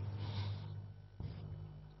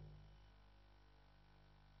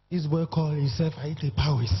 This boy called himself Haiti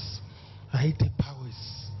Powers. Haiti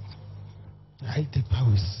Powers. Haiti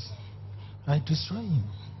Powers. I destroy him.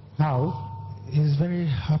 How? He's very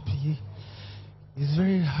happy. He's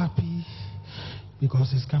very happy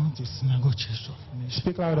because he's coming to synagogue church of nation.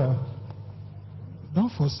 Speak louder.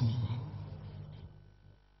 Don't force me.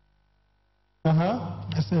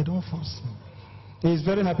 I said, don't force me. He's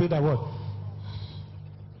very happy that what?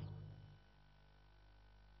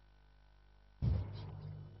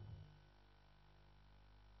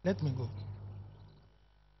 Let me go.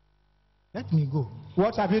 Let me go.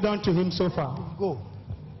 What have you done to him so far? Go.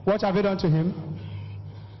 What have you done to him?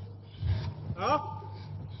 Huh?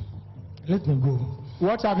 Let me go.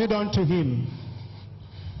 What have you done to him?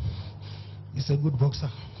 He's a good boxer.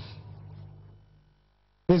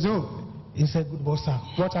 He's who? He's a good boxer.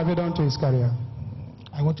 What have you done to his career?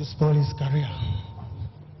 I want to spoil his career.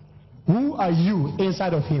 Who are you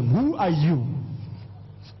inside of him? Who are you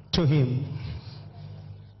to him?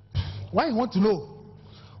 Why you want to know?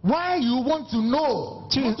 Why you want to know?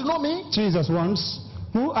 You want to know me? Jesus wants.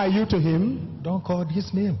 Who are you to him? Don't call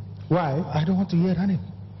his name. Why? I don't want to hear that name.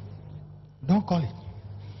 Don't call it.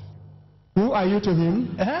 Who are you to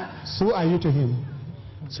him? Who are you to him?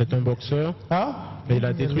 C'est un boxeur. Huh? Mais il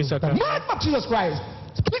a détruit sa carrière. Man of Jesus Christ,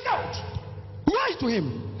 speak out. Who are you to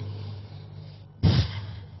him?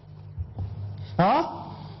 Huh?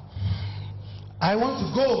 I want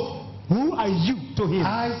to go. Who are you to him?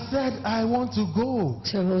 I said I want to go.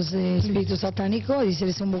 Esa voz de espíritu satánico dice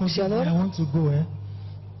eres un boxeador. I want to go, eh?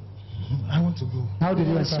 I want to go. How did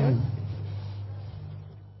you enter him?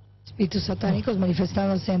 Espíritus satánicos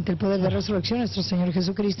manifestándose ante el poder de resurrección de nuestro Señor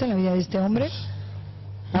Jesucristo en la vida de este hombre.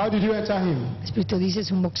 How did you enter him? El espíritu dice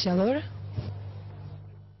es un boxeador.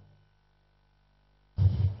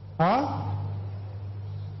 Huh?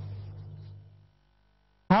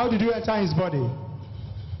 How did you enter his body?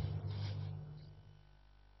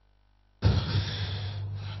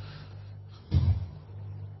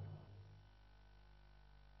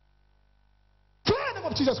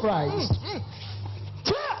 Of Jesus Christ.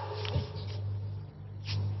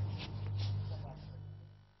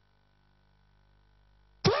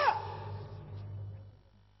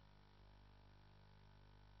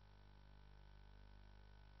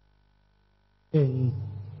 In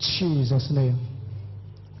Jesus' name.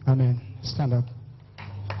 Amen. Stand up.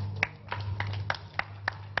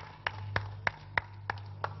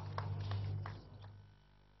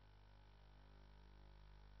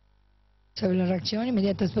 Sobre la reacción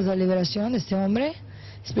inmediata después de la liberación de este hombre,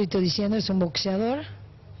 espíritu diciendo es un boxeador,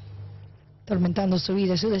 atormentando su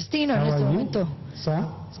vida y su destino en este momento. Sir?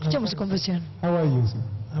 Escuchamos su confesión. How are you, sir?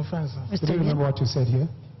 I'm fine, sir. Do you remember what you said here?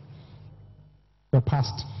 The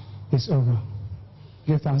past is over.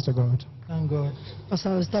 Give thanks to God. Thank God. El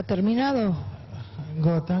pasado está terminado.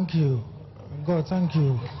 God, thank you. God, thank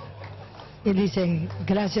you. Y dice,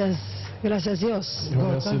 gracias Dios.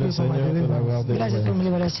 God, thank you for my deliverance. Gracias por mi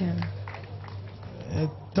liberación.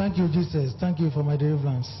 Thank you, Jesus. Thank you for my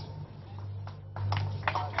deliverance.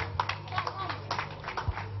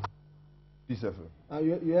 You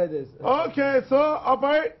heard this. Okay, so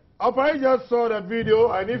I just saw the video,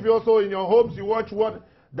 and if you also in your homes you watch what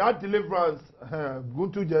that deliverance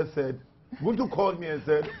Guntu just said. Guntu called me and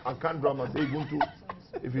said, I can't drama. Say Guntu,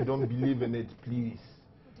 if you don't believe in it, please.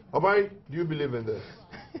 Abai, do you believe in this?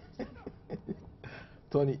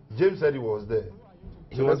 Tony, James said he was there.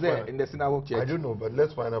 he was there in the synagogue church. I don't know, but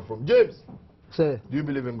let's find out from James. Sir. Do you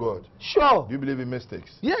believe in God? Sure. Do you believe in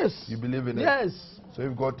mystics? Yes. You believe in it? Yes. So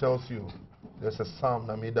if God tells you, there's a psalm,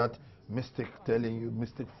 that mystic telling you,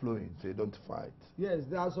 mystic flowing, say don't fight. Yes,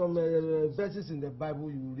 there are some verses in the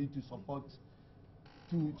Bible you read to support,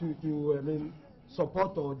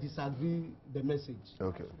 support or disagree the message.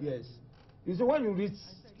 Okay. Yes. You see, when you read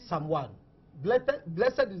Psalm 1,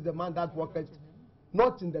 Blessed is the man that walketh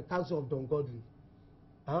not in the counsel of the ungodly.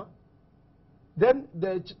 Huh? Then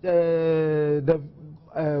the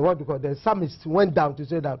psalmist went down to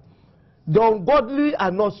say that the ungodly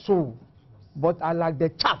are not so, but are like the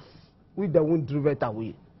chaff which the wind driveth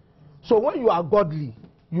away. So when you are godly,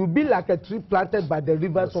 you be like a tree planted by the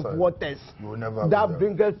rivers of waters that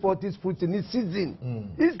bringeth forth his fruit in its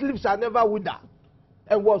season. His leaves shall never wither,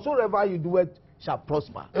 and whatsoever you do it shall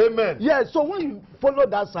prosper. Amen. Yes. So when you follow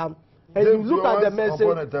that psalm and James, you look at the message,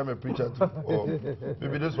 upon a time a preacher too. Oh,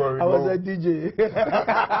 maybe this one. I was a DJ.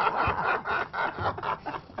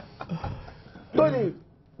 Tony,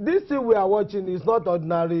 this thing we are watching is not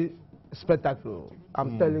ordinary spectacle.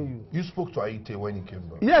 I'm telling you. You spoke to Aite when he came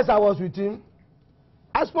back. Yes, I was with him.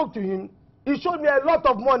 I spoke to him. He showed me a lot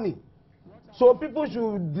of money. So people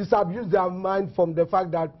should disabuse their mind from the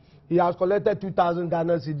fact that he has collected 2,000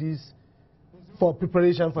 Ghana cedis for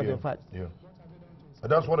preparation for the fight. Yeah.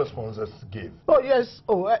 And that's what the sponsors gave. Oh, yes.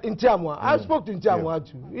 Oh, in Tiamwa. I spoke to Tiamwa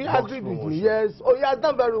too. He agreed with me. Yes. Oh, he has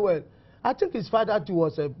done very well. I think his father too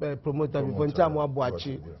was a promoter before Tiamwa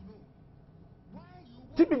Boachi.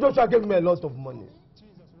 TP Joshua gave me a lot of money.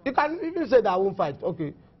 You can even say that I won't fight.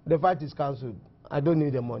 Okay, the fight is cancelled. I don't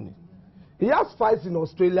need the money. He has fights in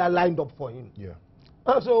Australia lined up for him. Yeah.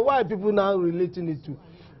 And so why are people now relating it to?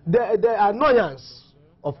 The annoyance,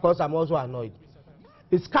 of course, I'm also annoyed.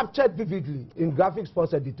 It's captured vividly in Graphic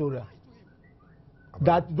Sports editorial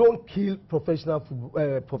that don't kill professional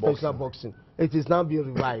boxing. It is now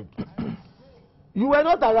being revived. You were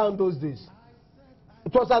not around those days.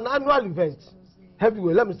 It was an annual event.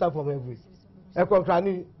 Heavyweight. Let me start from heavyweight.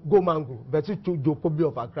 Ekokrani Go Mango versus Jopobi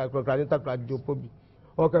of Accra. Ekokrani Takrani Jopobi.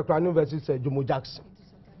 Or Ekokrani versus Jomo Jackson.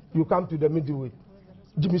 You come to the middleweight.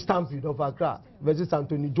 Jimmy Stampede of Accra versus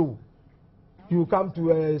Anthony Joe. You come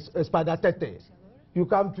to Espada Tete. You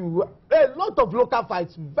come to a lot of local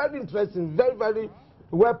fights. Very interesting. Very, very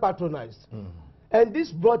well patronized. And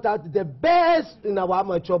this brought out the best in our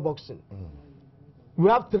amateur boxing. We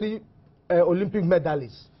have 3 Olympic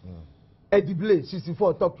medalists. Bebli,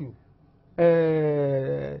 64, Tokyo.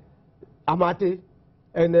 Amate,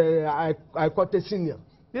 and Ikote Senior.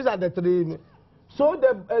 These are the 3. So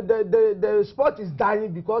the sport is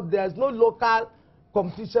dying because there's no local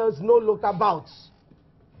competitions, no local bouts.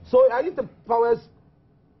 So I need the powers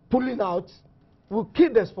pulling out will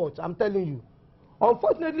kill the sport, I'm telling you.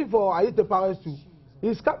 Unfortunately for Ayite Powers too,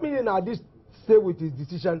 he's coming in at this stage with his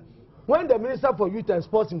decision. When the Minister for Youth and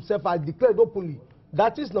Sports himself has declared openly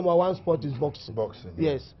that his #1 sport is boxing. Boxing.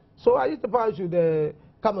 Yes. So Ayite Powers should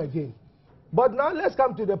come again. But now let's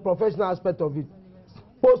come to the professional aspect of it.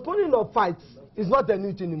 Postponing of fights is not a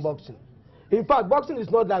new thing in boxing. In fact, boxing is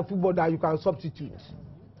not like football that you can substitute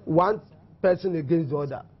one person against the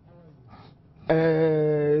other.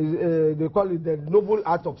 They call it the noble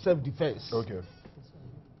art of self-defense. Okay.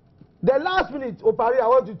 The last minute, Opari, I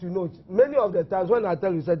want you to note, many of the times when I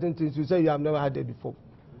tell you certain things, you say you have never had it before.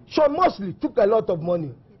 Sean Mosley took a lot of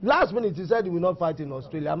money. Last minute, he said he will not fight in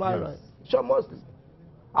Australia. Am I right? Sean Mosley.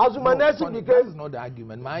 Azumanesi became... That's not the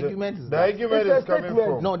argument. My argument is the argument is coming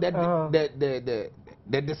from... No,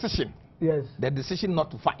 the decision. Yes. The decision not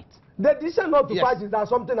to fight. The decision not to fight is that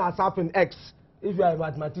something has happened X. If you are a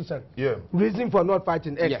mathematician. Yeah. Reason for not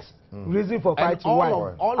fighting X. Yes. Reason for fighting Y.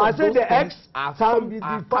 All I of say those the X are can be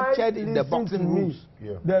captured in the boxing rules.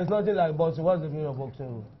 Yeah. There is nothing like boxing. What's the meaning of boxing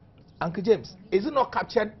rule? Uncle James, is it not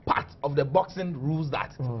captured part of the boxing rules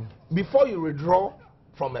that before you withdraw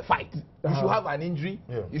from a fight, you should have an injury,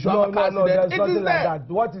 you should have a car accident? No, there's nothing like that.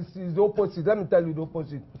 What is the opposite? Let me tell you the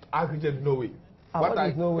opposite. Uncle James, no way.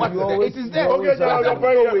 It is there. Okay,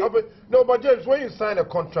 no, but James, when you sign a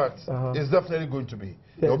contract, it's definitely going to be.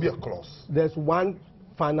 There will be a clause. There's one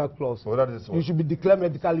final clause. So that is what? You should be declared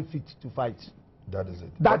medically fit to fight. That is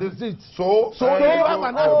it. That is it. So you have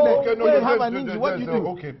an accident. You have an injury. What do you do?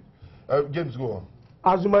 Okay. James, go on.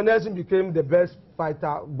 Azumanesi became the best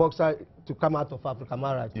boxer to come out of Africa. Am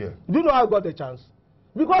I right? Yeah. Do you know how I got the chance?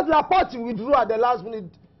 Because Laporte withdrew at the last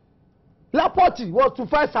minute. Laporte was to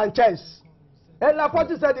fight Sanchez. And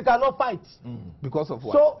Laporte said he cannot fight. Because of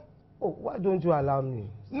what? So, why don't you allow me?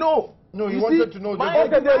 No, you wanted to know. My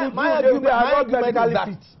argument is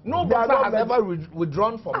that no boxer has ever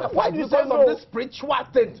withdrawn from the fight because of this spiritual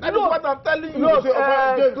thing. That is what I'm telling you. No,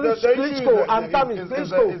 Klitschko, I'm coming.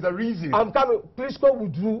 Klitschko is the reason. I'm coming. Klitschko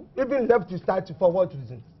withdrew, even left his title for what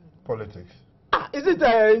reason? Politics. Is it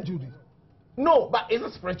an injury? No, but it's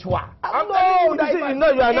a spiritual. You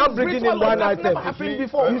are not bringing in one item.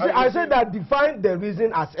 Before. I said that define the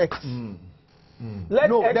reason as X.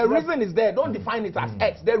 No, the reason is there. Don't define it as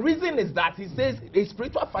X. The reason is that he says, a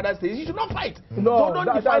spiritual father says you should not fight. No, so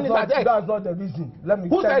don't define it as X. That's not the reason. Let me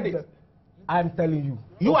Who tell said you it? I'm telling you.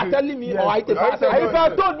 You are telling me, or I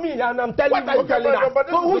If told me, and I'm telling what are you telling us?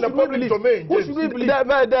 So who should we believe? Who should we believe?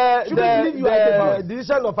 The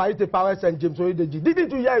decision of Aite Powers and James Oyedeji.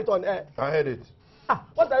 Didn't you hear it on air? I heard it.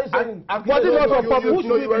 What are you saying? Was it not from public?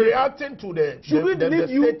 You were reacting to the Should we believe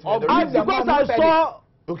you or because I saw.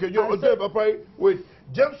 Okay, wait.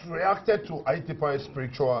 James reacted to Aite Powers'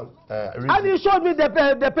 spiritual reason. And he showed me the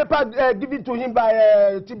paper given to him by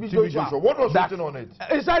TB Joshua. What was written on it?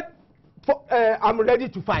 He said, I'm ready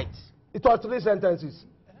to fight. It was 3 sentences.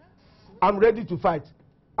 I'm ready to fight.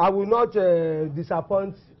 I will not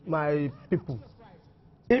disappoint my people.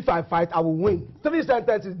 If I fight, I will win. 3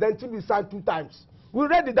 sentences, then TB signed 2 times. We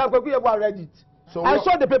read it, everyone read it. So I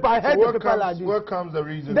saw the paper, I heard the paper like this. Where comes the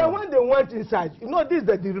reason? Then when they went inside, this is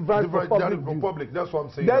the deliverance for public. That's what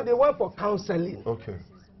I'm saying. Then they went for counseling. Okay.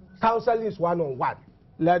 Counseling is one-on-one.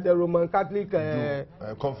 Like the Roman Catholic...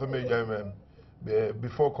 confirmation,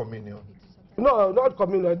 before communion. No, not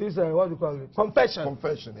communion. This what do you call it? Confession.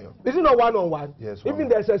 Confession, yeah. Is it not one-on-one? Yes. Even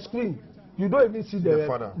there's a screen. You don't even see the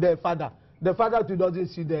father. The father too doesn't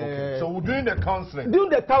see the... Okay. So during the counseling... During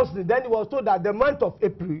the counseling, then he was told that the month of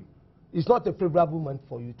April is not a favorable month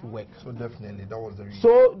for you to work. So definitely, that was the reason.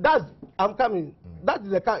 So I'm coming. That is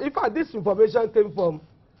the... In fact, this information came from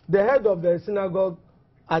the head of the synagogue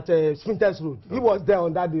at Smithers Road. He was there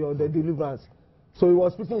on that day on the deliverance. So he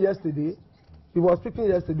was speaking yesterday. He was speaking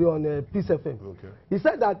yesterday on Peace FM. Okay. He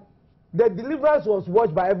said that the deliverance was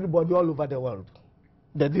watched by everybody all over the world.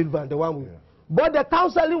 The deliverance, the one we... Yeah. But the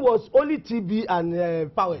counseling was only TB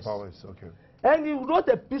and Powers. Powers, okay. And he wrote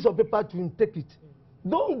a piece of paper to him, take it.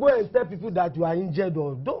 Don't go and tell people that you are injured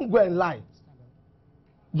or don't go and lie.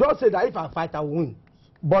 Just say that if I fight, I will win.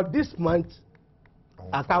 But this month,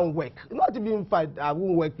 I can't work. Not even fight, I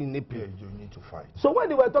won't work in April. Yeah, you need to fight. So when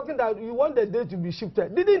they were talking that you want the date to be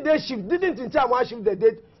shifted, didn't they shift? Didn't Intiama shift the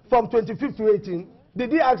date from 25th to 18th?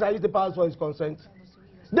 Did he ask Aite Powers for his consent?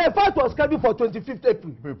 The fight was scheduled for 25th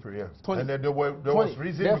April. April, yes. And then there was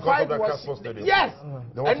reason because of the Casper Stadium. Yes.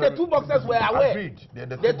 And the 2 boxers were aware. Agreed.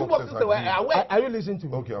 The 2 boxers were aware. Are you listening to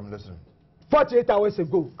me? Okay, I'm listening. 48 hours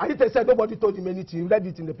ago, Aite said nobody told him anything. You read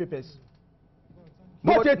it in the papers.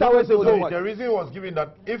 48 hours ago. The reason was given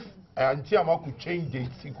that if Ntiama could change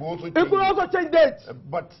dates, he could also change. He could also change dates.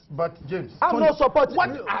 But James, I'm not supporting. What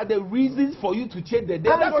are the reasons for you to change the date?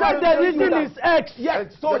 That's why the reason is X.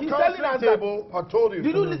 Yes. So he's telling us that. I told you.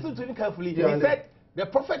 Did you listen to him carefully? Yeah, he said the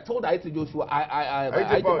prophet told Aite Joshua,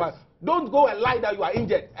 Aite Powers, don't go and lie that you are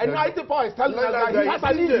injured. And now Aite Powers is telling us that he has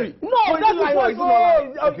an injury. No, that is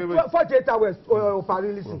not. 48 hours.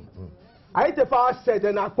 Listen. Aite Powers said,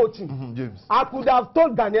 and I quote him, James, I could have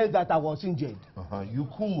told Ghanaians that I was injured. You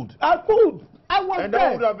could. I could. I was and there.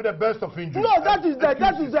 That would have been the best of injuries. No, that is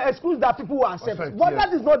the excuse that people will accept. But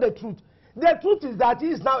that is not the truth. The truth is that he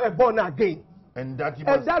is now a born again. And that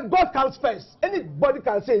God comes first. Anybody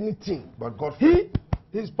can say anything. But God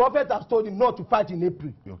his prophet has told him not to fight in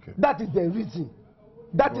April. Okay. That is the reason.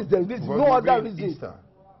 That is the reason. No other reason. Easter.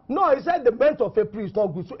 No, he said the month of April is not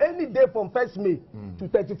good. So any day from 1st May to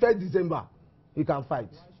 31st December, he can fight.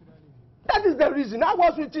 That is the reason. I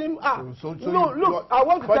was with him. Look, I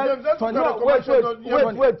want to tell you.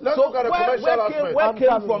 Wait. So where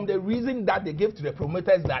came from the reason that they gave to the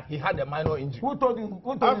promoters that he had a minor injury? Who told him?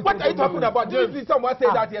 What are you talking about? Did you see someone say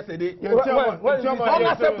that yesterday? On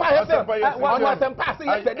Asempa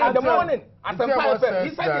yesterday in the morning. Asempa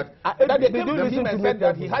he said that they came to him and said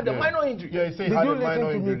that he had a minor injury. Yeah, he said he had a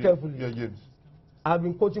minor injury. Did you listen to me carefully? Yeah, James. I've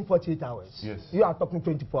been coaching 48 hours. Yes. You are talking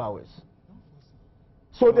 24 hours.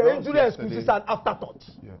 So the injury excuse is an afterthought.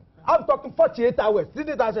 Yeah. I'm talking 48 hours.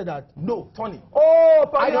 Didn't I say that? No, Tony. Oh,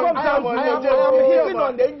 I am hitting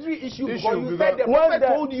on the injury issue because you said the prophet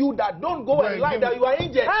told you that don't go and lie that you are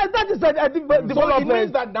injured. That is the development. So it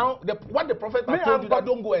means that now what the prophet has told you that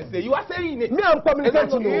don't go and say. You are saying it. Me, I'm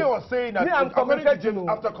communicating. He was saying that I'm communicating.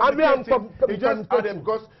 After communicating, he just added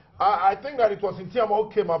because I think that it was Ntiama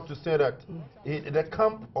who came up to say that the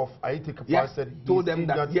camp of Aite Powers said told them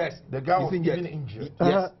that yes, the guy was even injured.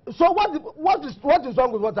 Yes. So what is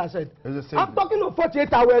wrong with what I said? I'm talking of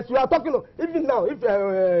 48 hours. We are talking of even now. If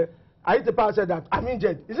Aitepa said that I'm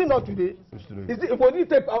injured. Is it not today? It's today. Is it, will he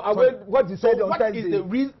take away what he said on Thursday?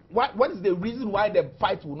 What is the reason why the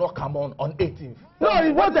fight will not come on 18th? No,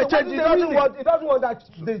 he wants a change. He doesn't want that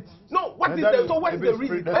date. No, what is the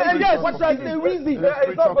reason? Yes, what is the reason?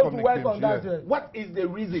 It's not going to work on that. What is the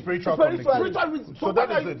reason? Spiritual reason. So that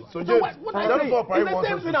is it. So what that is what the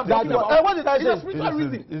same thing I'm talking about. What did I say? It's a spiritual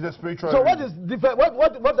reason. It's a spiritual So reason. what is different?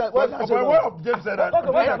 What James said that.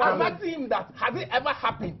 I'm asking him that, has it ever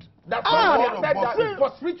happened that somebody has said that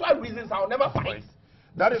for spiritual reasons I'll never fight?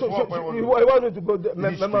 That is what you want me to go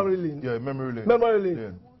memory lane. Yeah, memory lane. Memory lane.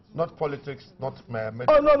 Yeah. Not politics, not medicine.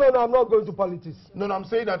 Oh, no, I'm not going to politics. No, I'm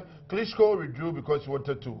saying that Klitschko withdrew because he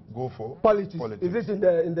wanted to go for politics. Is it in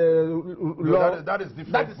the law? No, that is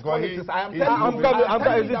different. That is politics. I'm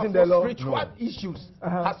telling you in the law. Spiritual issues.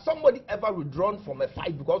 Has somebody ever withdrawn from a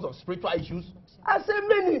fight because of spiritual issues? I say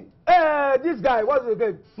many. This guy, what's his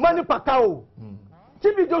name? Manny Pacquiao.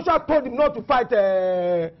 TB Joshua told him not to fight.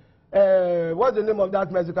 What's the name of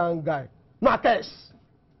that Mexican guy? Marquez.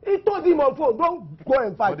 He told him on phone, don't go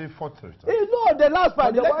and fight. But they fought it. No, the last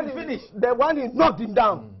fight, the one he knocked him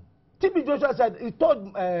down. TB Joshua said, he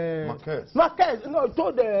told Marquez. No, he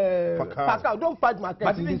told Pacquiao, don't fight Marquez.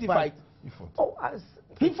 But didn't he fight? He fought. Oh,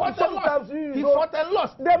 he fought and lost. He fought and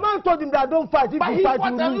lost. The man told him that don't fight. But he fought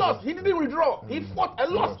and lost. He didn't withdraw. He fought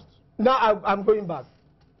and lost. Now I'm going back.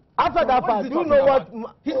 After that fight, do you know what?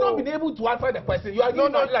 He's not been able to answer the question. You are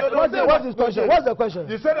what's his question? What's the question?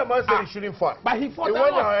 You said the man said he shouldn't fight. But he fought and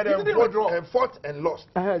lost. He didn't withdraw. And fought and lost.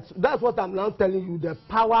 That's what I'm now telling you, the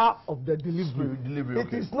power of the delivery.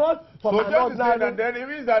 It is not from an ordinary. Then it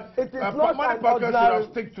means that it is not Manny Pacquiao should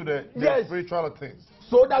have stick to the spiritual things.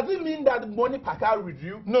 So does it mean that Manny Pacquiao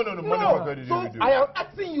withdrew? No, Manny Pacquiao didn't withdraw. So I am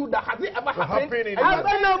asking you that, has it ever happened?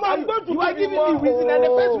 I'm going to you are giving me reason, and the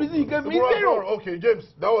first reason you gave me zero. Okay,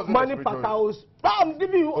 James, that was Manny Pacquiao's. I'm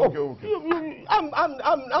giving you. Okay. I'm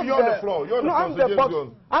you're on the floor. You're on the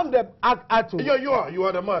floor. I'm the actor. Yeah, you are. You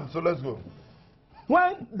are the man. So let's go.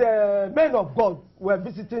 When the men of God were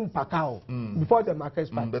visiting Pacquiao before the Marquez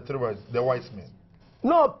fight, the wise men.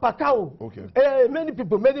 No, Pacquiao. Okay. Many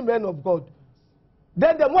people, many men of God.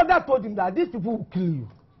 Then the mother told him that these people will kill you.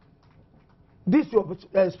 These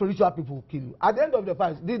spiritual people will kill you. At the end of the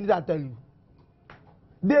fight, didn't I tell you?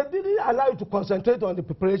 They didn't allow you to concentrate on the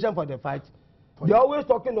preparation for the fight. They're always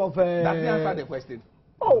talking of. Does he answer the question?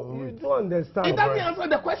 Oh, you don't understand. It doesn't answer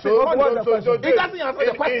the question. It doesn't answer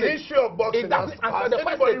the question. In history of boxing, it doesn't answer the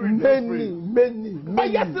question. Many.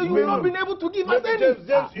 But yes, you've not been able to give us any.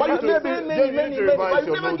 But you say many. But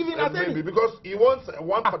you've never given us any. Because he wants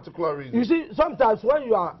one particular reason. You see, sometimes when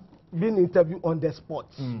you are being interviewed on the spot,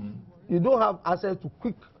 you don't have access to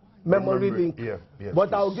quick memory link. Yes.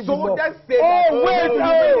 But I'll give you more. So just say that.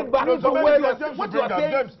 What you are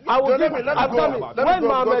saying? I will give you.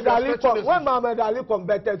 When Muhammad Ali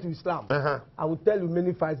converted to Islam, I will tell you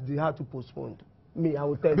many fights they had to postpone. Me, I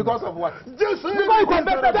will tell you. Because of what? Just because you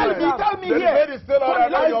converted. Tell me here.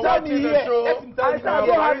 Tell me here. I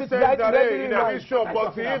don't have it right in the history of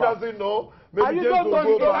boxing, he doesn't know. Maybe James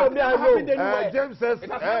will go back. James says in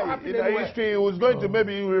the history he was going to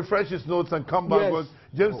maybe refresh his notes and come back. But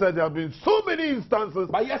James said there have been so many instances.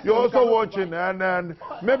 You're also watching, and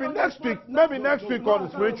maybe next week on the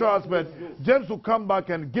spiritual aspect, James will come back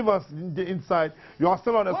and give us the insight. You are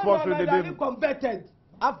still on the spot with the converted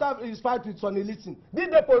after his fight with Sonny Liston.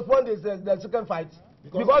 Did they postpone the second fight?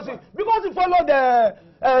 Because he followed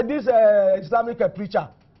this Islamic preacher.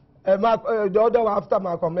 The other one after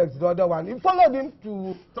Malcolm X, the other one. He followed him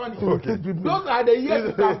to Those are the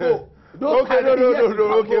years to go. Okay,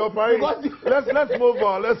 let's move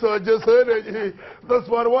on. Let's just say this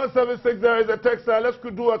one 176 there is a text. Let's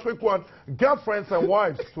do a quick one. Girlfriends and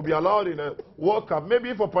wives to be allowed in a World Cup. Maybe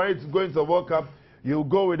if a parent is going to a World Cup, you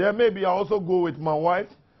go with them. Maybe I also go with my wife,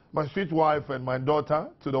 my sweet wife, and my daughter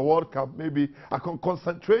to the World Cup. Maybe I can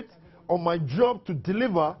concentrate on my job to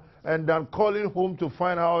deliver, and then calling home to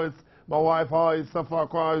find how it's my wife, how is Safa,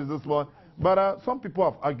 how is this one. But some people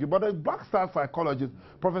have argued. But the Black Star psychologist,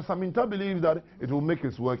 Professor Minta, believes that it will make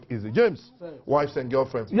his work easy. James, wives and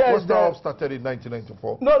girlfriends. Yes, West started in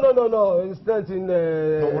 1994. No. It started in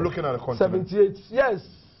no, we're looking at the continent. 78. Yes,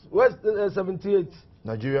 West 78.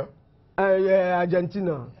 Nigeria.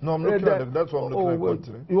 Argentina. No, I'm looking at that's what I'm looking at.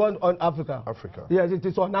 Continent. You want on Africa? Africa. Yes, it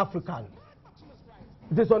is on African.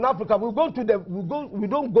 It is on Africa. We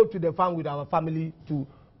don't go to the farm with our family to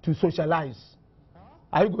socialize.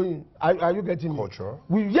 Are you going? Are you getting culture?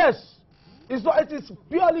 Yes. It is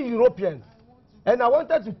purely European. And I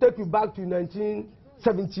wanted to take you back to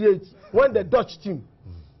 1978 when the Dutch team,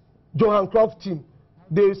 Johan Cruyff team,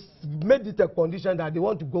 they made it a condition that they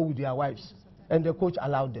want to go with their wives, and the coach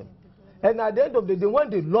allowed them. And at the end of the day, when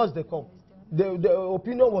they lost the cup, the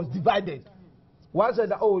opinion was divided. One said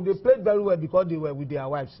that, oh, they played very well because they were with their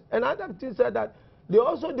wives. And another team said that they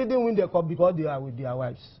also didn't win the cup because they are with their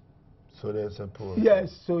wives. So there's a problem.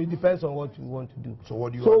 Yes, so it depends on what you want to do. So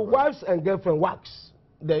what do you So advise? wives and girlfriend wax.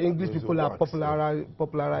 The English There's people are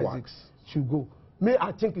popularizing should go. Me,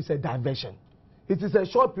 I think it's a diversion. It is a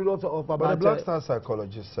short period of about... But the Black Star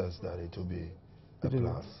psychologist says that it will be a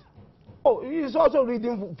plus. Oh, he's also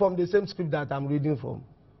reading from the same script that I'm reading from.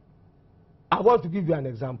 I want to give you an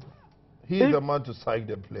example. He's the man to psych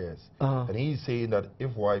the players. Uh-huh. And he's saying that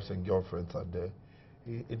if wives and girlfriends are there,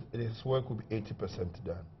 his work will be 80%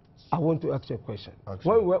 done. I want to ask you a question.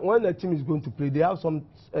 When a team is going to play, they have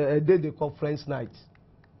a day they call Friends Night.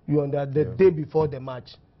 You understand? The day before the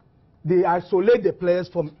match. They isolate the players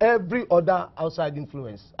from every other outside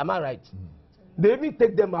influence. Am I right? They even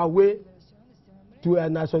take them away to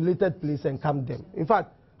an isolated place and camp them. In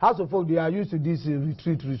fact, House of Folk, they are used to this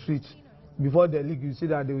retreat. Before the league, you see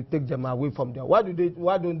that they will take them away from there. Why don't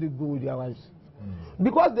they go with their wives?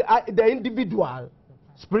 Because the individual,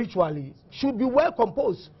 spiritually, should be well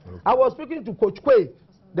composed. I was speaking to Coach Quay,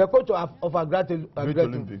 the coach of Agrate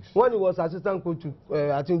Olympics, when he was assistant coach to,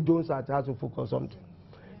 I think, Jones at House of Folk or something.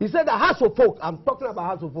 He said the House of Folk, I'm talking about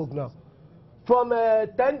House of Folk now, from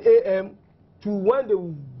 10 a.m. to when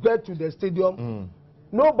they get to the stadium,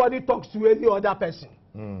 nobody talks to any other person.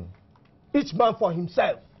 Each man for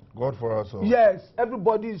himself. God for us all. Yes,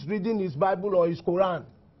 everybody is reading his Bible or his Quran.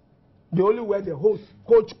 They only wear the host.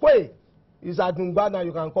 Coach Quay is at Ngbana,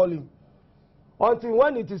 you can call him. Until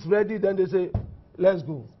when it is ready, then they say, let's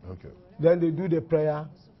go. Okay. Then they do the prayer,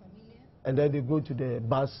 and then they go to the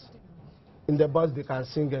bus. In the bus, they can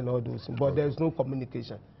sing and all those things, but there's no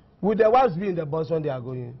communication. Will the wives be in the bus when they are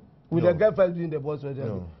going? Will the girlfriends be in the bus when they are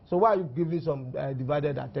going? So why are you giving some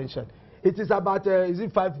divided attention? It is about, is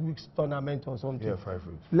it 5 weeks tournament or something? Yeah, 5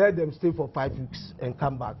 weeks. Let them stay for 5 weeks and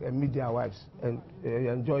come back and meet their wives and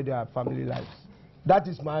enjoy their family lives. That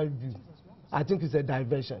is my view. I think it's a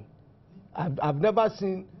diversion. I've never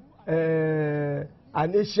seen an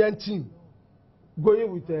Asian team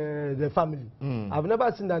going with the family. I've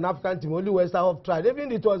never seen an African team, only Western have tried.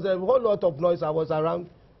 Even it was a whole lot of noise. I was around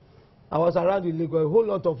in Lagos, a whole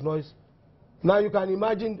lot of noise. Now you can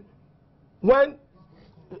imagine when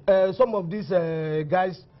some of these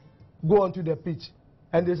guys go onto the pitch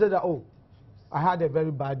and they say that, oh, I had a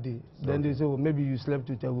very bad day. Then they say, well, maybe you slept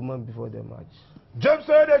with a woman before the match. James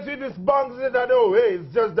said they see this bank, say that, oh, hey,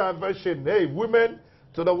 it's just diversion. Hey, women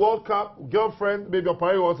to the World Cup, girlfriend, maybe a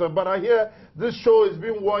party was, but I hear this show is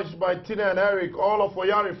being watched by Tina and Eric, all of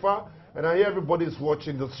Oyarifa, and I hear everybody's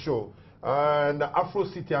watching this show. And Afro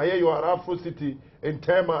City, I hear you are Afro City in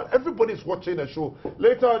Tema. Everybody's watching the show.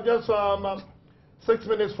 Later, just 6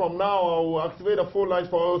 minutes from now, I will activate the phone lines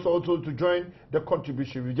for us also to join the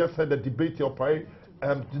contribution. We just had the debate here,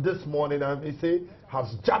 this morning, and he say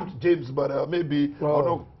has jumped James, but maybe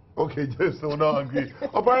okay, James will not agree.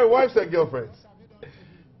 Wives and girlfriends.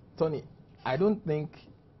 Tony, I don't think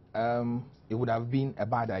it would have been a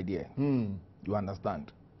bad idea. You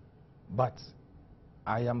understand? But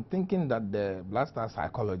I am thinking that the Black Star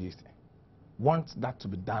psychologist wants that to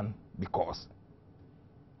be done because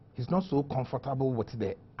he's not so comfortable with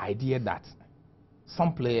the idea that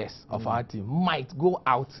some players of our team might go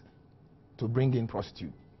out to bring in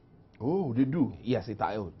prostitute. Oh, they do? Yes,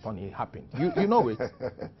 Tony, it happened. You know it.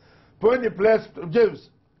 When the players, James,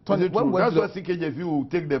 Tony, that's why CKJF will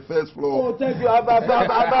take the first floor. Oh, thank you.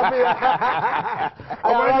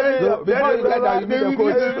 Before you get that, you need the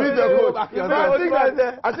coach.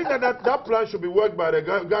 I think that plan should be worked by the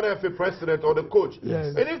Ghana FA president or the coach.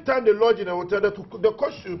 Yes. Anytime they lodge in a hotel, the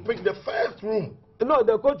coach should pick the first room. No,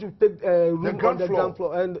 the coach will take room the ground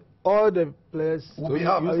floor, and all the players will be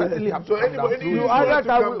up. So anybody you either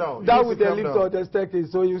come down with the lift or the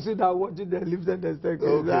staircase. So you see that watching the lift and the staircase.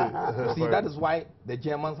 Okay. See, that is why the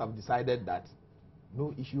Germans have decided that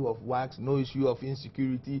no issue of wax, no issue of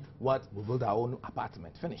insecurity. What we build our own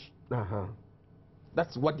apartment. Finish.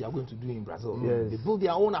 That's what they are going to do in Brazil. Yes. They build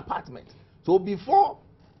their own apartment. So before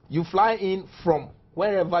you fly in from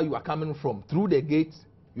wherever you are coming from through the gate,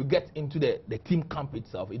 you get into the team camp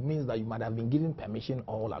itself. It means that you might have been given permission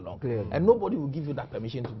all along. And nobody will give you that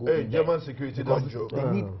permission to go in German there security don't joke. They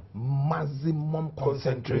need maximum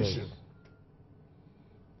concentration.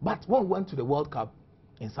 But when we went to the World Cup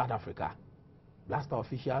in South Africa, Black Star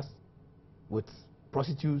officials with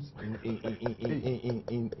prostitutes in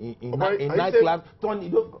nightclubs.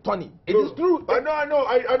 Tony, it is true. I know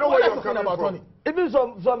what you're coming about, Tony. Even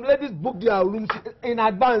some ladies book their rooms in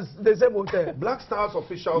advance, the same hotel. Black Stars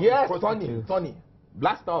officials. Yes, Tony.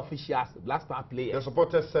 Black Star officials, Black Star players. The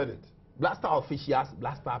supporters said it. Blaster officials,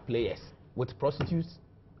 Blaster players with prostitutes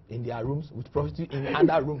in their rooms, with prostitutes in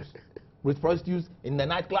other rooms, with prostitutes in the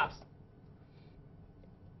nightclubs.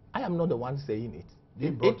 I am not the one saying it.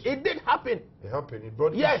 It did happen. It happened. It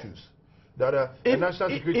brought Yes. issues that a national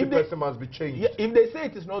security person must be changed. Yeah, if they say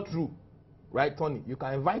it is not true, right, Tony, you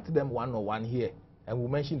can invite them one-on-one here, and we'll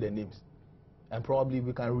mention their names, and probably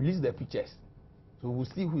we can release their pictures, so we'll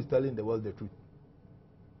see who is telling the world the truth.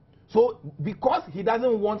 So, because he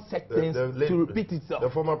doesn't want such things to repeat itself. The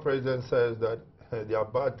former president says that there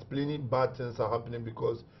are plenty bad things are happening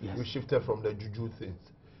because we shifted from the juju things.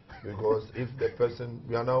 Because if the person,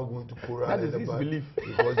 we are now going to Quran, that is his belief.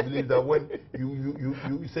 Because believe that when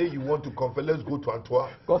you say you want to confess, let's go to Antwa,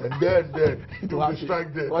 and then it will be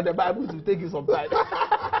strike there. Or the Bible will take you some time.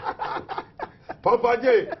 Papa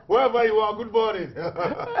J, wherever you are, good morning.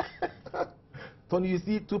 Tony, you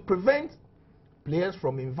see, to prevent players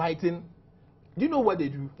from inviting, do you know what they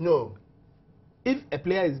do? No. If a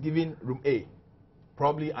player is given room A,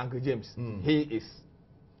 probably Uncle James, he is.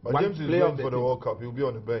 But James is going for the World Cup. He'll be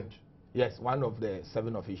on the bench. Yes, one of the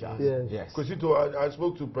 7 officials. Yes. Kosito, I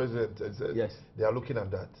spoke to the president and said they are looking at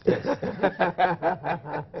that. Yes.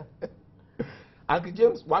 Uncle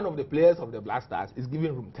James, one of the players of the Blasters, is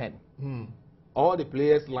given room 10. All the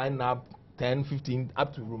players line up 10, 15,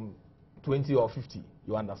 up to room 20 or 50.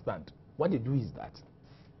 You understand? What they do is that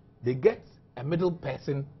they get a middle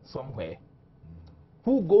person somewhere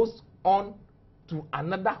who goes on to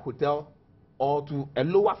another hotel or to a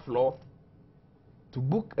lower floor to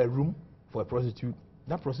book a room for a prostitute.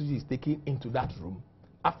 That prostitute is taken into that room.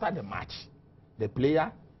 After the match, the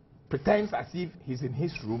player pretends as if he's in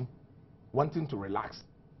his room, wanting to relax,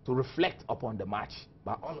 to reflect upon the match.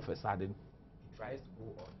 But all of a sudden, he tries to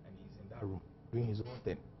go on and he's in that room doing his own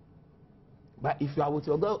thing. But if you are with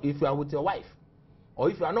your girl, if you are with your wife,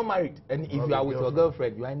 or if you are not married, and if you are with your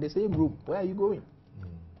girlfriend, you are in the same room. Where are you going?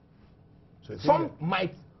 So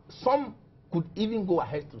some could even go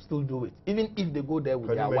ahead to still do it, even if they go there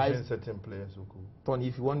with their wives. Certain players who could. Tony,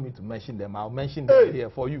 if you want me to mention them, I'll mention them here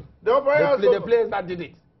for you. The players that did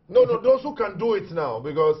it. No, those who can do it now,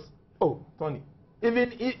 because... Oh, Tony,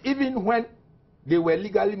 even when they were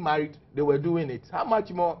legally married, they were doing it. How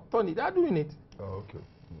much more? Tony, they are doing it. Oh, okay.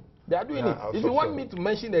 They are doing it. If you want me to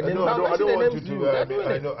mention the names, I don't want you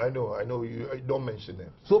to. I know you don't mention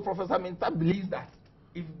them. So Professor Minta believes that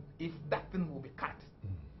if that thing will be cut,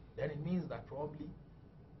 then it means that probably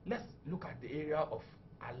let's look at the area of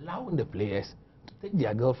allowing the players to take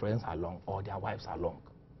their girlfriends along or their wives along.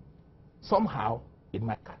 Somehow it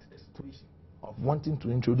might cut the situation of wanting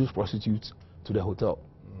to introduce prostitutes to the hotel.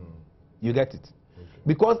 You get it? Okay.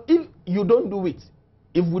 Because if you don't do it,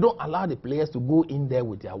 if we don't allow the players to go in there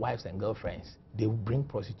with their wives and girlfriends, they will bring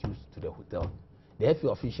prostitutes to the hotel. The FA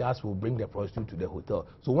officials will bring the prostitute to the hotel.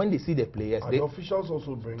 So when they see the players, the officials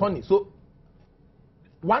also bring. Tony, so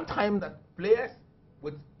one time that players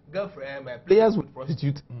with girlfriend, players with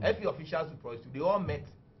prostitutes, FA officials with prostitutes, they all met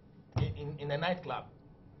in a nightclub,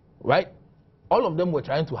 right? All of them were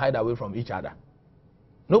trying to hide away from each other.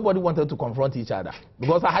 Nobody wanted to confront each other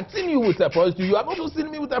because I had seen you with a prostitute. You have also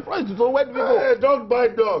seen me with a prostitute. So where do we go? Hey, dog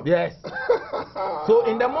bite dog. Yes. So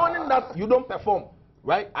in the morning that you don't perform,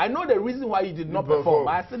 right? I know the reason why you did not perform,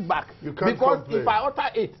 but I sit back. You can't because complain. If I utter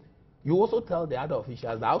it, you also tell the other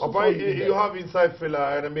officials that I also you have inside filler,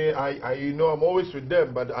 and I mean, I'm always with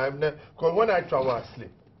them, but I've never. Because when I travel, I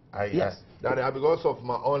sleep. Because of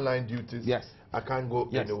my online duties. Yes. I can't go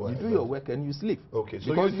anywhere. You do your work and you sleep. Okay.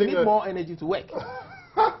 So because you need more energy to work.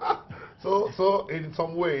 So in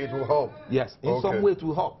some way it will help. Yes, in some way it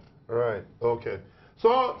will help. Right. Okay.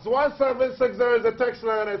 So 1760 is the text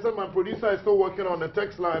line. I said my producer is still working on the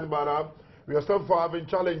text line, but we are still having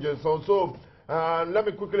challenges. So let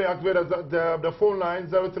me quickly activate the phone line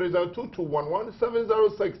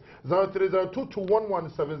 0302211706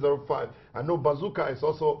 0302211705. I know Bazooka is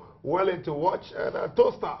also willing to watch, and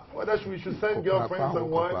Toaster whether we should send girlfriends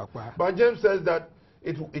and wives. But James says that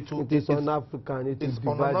it is un-African. It is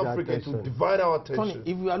divide our attention. Tony,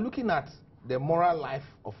 if we are looking at the moral life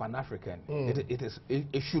of an African,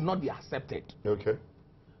 it should not be accepted. Okay.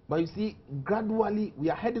 But you see, gradually we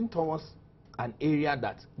are heading towards an area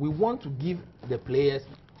that we want to give the players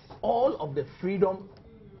all of the freedom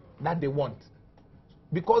that they want,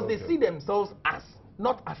 because they see themselves as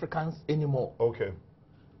not Africans anymore. Okay.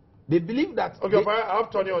 They believe that. Okay, I have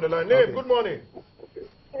Tony on the line. Name, good morning.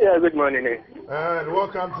 Yeah, good morning. And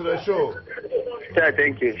welcome to the show. Yeah,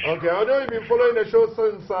 thank you. Okay, I know you've been following the show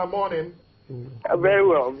since morning. Very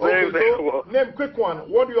well, very well. Name, quick one.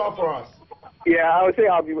 What do you have for us? Yeah, I would say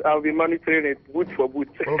I'll be monitoring it boot for boot.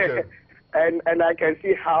 Okay. and I can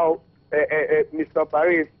see how Mr.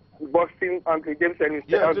 Paris boxing Uncle James and his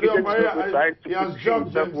Yeah, Uncle today James he has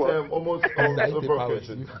jumped himself almost on several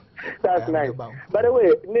occasions. That's nice. By the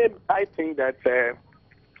way, Ned, I think that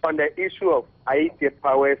on the issue of Haiti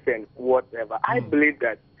powers and whatever, I believe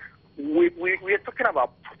that we are talking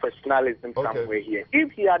about professionalism somewhere here.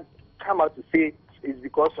 If he had come out to say it's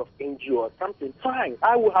because of injury or something, fine,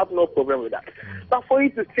 I will have no problem with that. But for you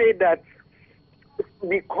to say that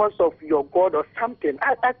because of your God or something,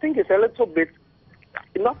 I think it's a little bit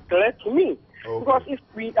not clear to me. Because if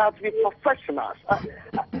we are to be professionals,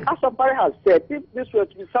 as somebody has said, if this were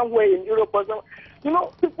to be somewhere in Europe or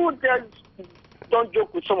somewhere, people just don't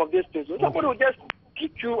joke with some of these things. Somebody will just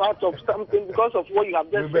kick you out of something because of what you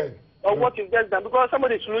have just said or what you've just done. Because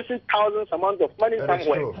somebody is losing thousands amount of money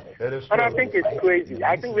somewhere. And I think it's crazy.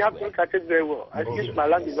 I think we have to look at it very well. Excuse my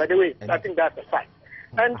language, by the way. I think that's a fact.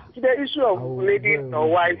 And the issue of ladies or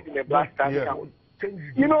wives in the black account,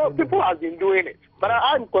 people have been doing it. But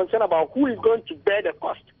I'm concerned about who is going to bear the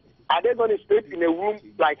cost. Are they going to stay in a room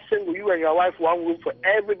like single, you and your wife, one room for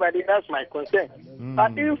everybody? That's my concern.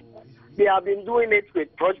 But if they have been doing it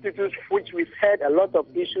with prostitutes, which we've had a lot of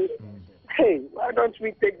issues, hey, why don't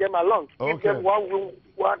we take them along? Give them one room,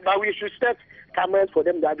 but we should set cameras for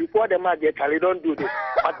them that before the match, they don't do this.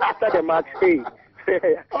 But after the match, hey.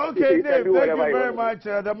 Okay, Dave, thank you very much.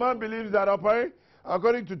 The man believes that,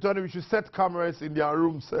 according to Tony, we should set cameras in their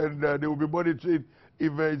rooms and they will be monitoring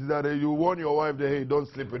events that you warn your wife that, hey, don't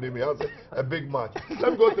sleep with him. He has a big match.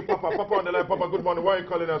 Let me go to Papa. Papa on the line. Papa, good morning. Where are you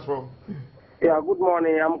calling us from? Yeah, good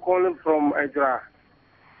morning. I'm calling from Edra.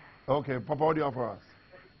 Okay, Papa, what do you have for us?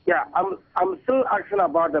 Yeah, I'm still asking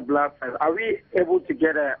about the blood test. Are we able to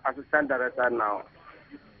get an assistant director now?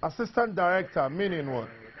 Assistant director, meaning what?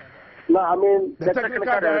 No, I mean the technical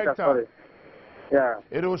director. Sorry. Yeah.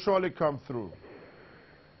 It will surely come through.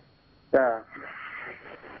 Yeah.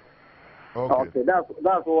 Okay. That's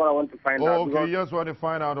what I want to find out. Okay, you just want to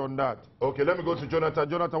find out on that. Okay, let me go to Jonathan.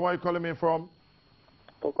 Jonathan, where are you calling me from?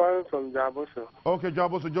 I'm calling from Jaboso. Okay,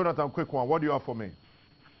 Jaboso. Jonathan, quick one. What do you have for me?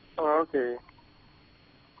 Oh, okay.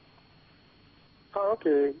 Oh,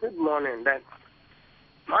 okay. Good morning. Then,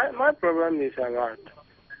 my problem is about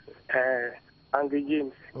Andy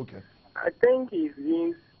James. Okay. I think he's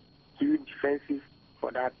being too defensive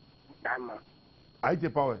for that man.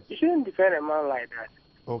 IT powers. You shouldn't defend a man like that.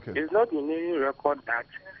 Okay. It's not in any record that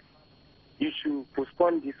you should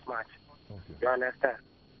postpone this match. Okay. You understand?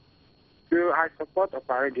 So I support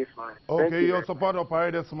Opare this morning. Okay, you support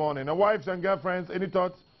Opare this morning. Now, wives and girlfriends, any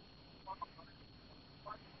thoughts?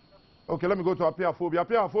 Okay, let me go to Apiaphobia.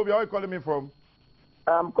 Apiaphobia, where are you calling me from?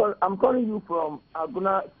 I'm calling you from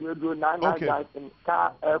Aguna Studio 99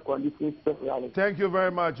 car air conditioning specialist. Thank you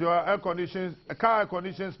very much. You are car air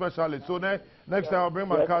conditioning specialist. So next time I'll bring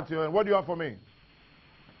my car to you. And what do you have for me?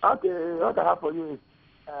 Okay, what I have for you is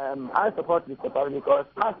I support this proposal because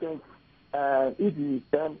I think if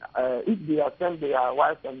they have sent their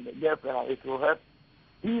wife and girlfriend, it will help.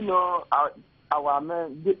 Our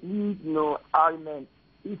men, our men.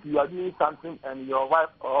 If you are doing something and your wife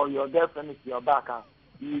or your girlfriend is your backer,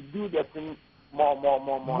 you do the thing more.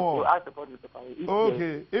 So I support the proposal.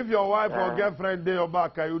 Okay, if your wife or girlfriend is your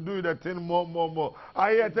backer, you do the thing more.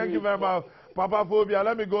 Thank you very much, Papa Phobia.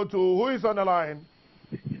 Let me go to who is on the line.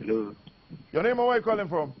 Hello. Your name and where are you calling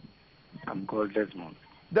from? I'm called Desmond.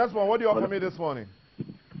 Desmond, what do you offer me this morning?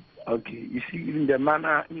 Okay, you see, in the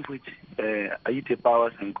manner in which Ayite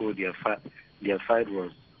Powers and Co. their fight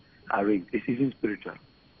was arranged, it's even spiritual.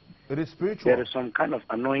 It is spiritual? There is some kind of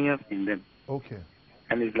annoyance in them. Okay.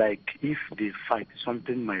 And it's like if they fight,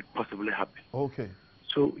 something might possibly happen. Okay.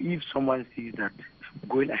 So if someone sees that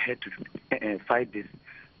going ahead to fight this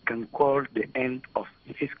can cause the end of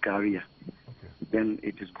his career, then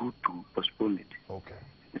it is good to postpone it. Okay.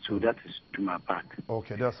 So that is to my part.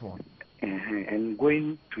 Okay, that's one. And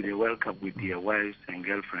going to the World Cup with their wives and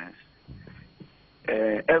girlfriends,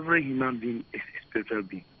 every human being is a spiritual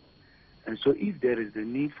being. And so if there is a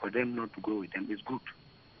need for them not to go with them, it's good.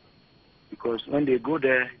 Because when they go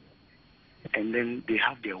there and then they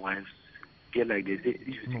have their wives, feel like they say, if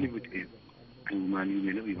you sleep with a woman, you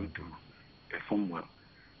may not be able to perform well.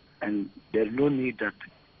 And there's no need that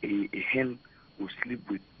a hen will sleep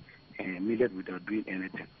with a millet without doing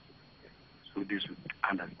anything. So they should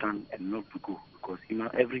understand and not to go, because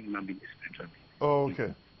every human being is spiritual.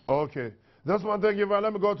 Okay. Okay. That's one thing.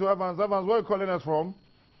 Let me go to Evans. Evans, where are you calling us from?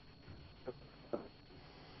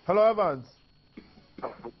 Hello, Evans.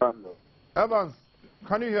 Evans,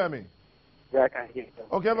 can you hear me? Yeah, I can hear you.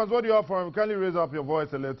 Okay, Evans, what do you offer? Can you raise up your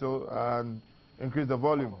voice a little and increase the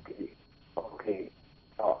volume? Okay.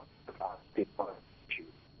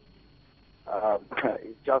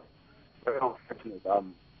 It's just very unfortunate.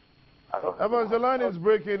 Evans, the line is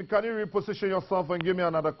breaking. Can you reposition yourself and give me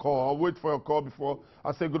another call? I'll wait for your call before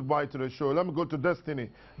I say goodbye to the show. Let me go to Destiny.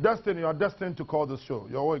 Destiny, you are destined to call the show.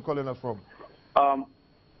 Where are you calling us from?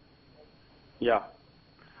 Yeah.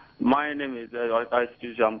 My name is,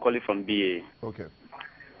 I'm calling from BA. Okay.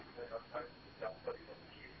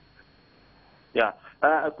 Yeah.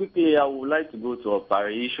 Quickly, I would like to go to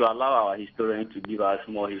Opari. You should allow our historian to give us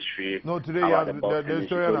more history. No, today you have, the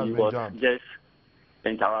historian has been jammed. Just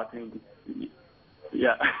interacting.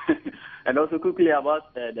 Yeah. And also quickly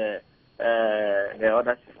about the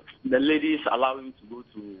other, the ladies allowing to go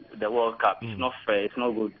to the World Cup. It's not fair. It's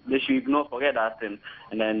not good. They should forget that thing,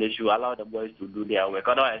 and then they should allow the boys to do their work.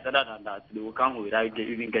 Otherwise, other than that, they will come without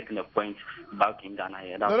even getting a point back in Ghana.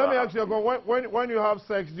 Yeah, now let me ask you, when you have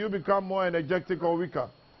sex, do you become more energetic or weaker?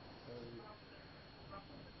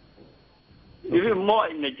 Even more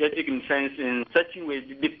energetic in sense, in certain ways.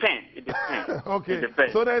 It depends. It depends. Okay. It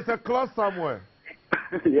depends. So there's a clause somewhere.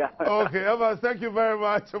 Yeah. Okay, Evans, thank you very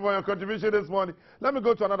much for your contribution this morning. Let me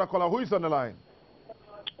go to another caller. Who is on the line?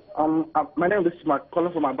 My name is Bismarck,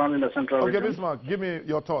 calling from Abandon in the Central region. Okay, Bismarck, give me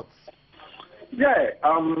your thoughts. Yeah,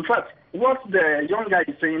 in fact, what the young guy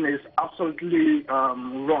is saying is absolutely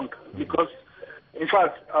wrong. Because, in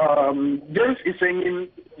fact, James is saying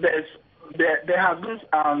there has been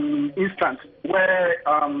an instance where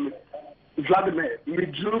Vladimir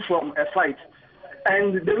withdrew from a fight.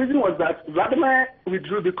 And the reason was that Vladimir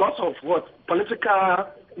withdrew because of what? Political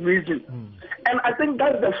reason. And I think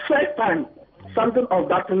that's the first time something of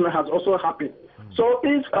that thing has also happened. So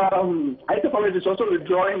if ITF is also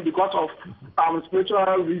withdrawing because of spiritual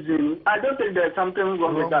reason, I don't think there's something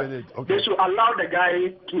wrong with that. Okay. They should allow the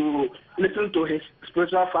guy to listen to his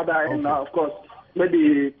spiritual father, and of course,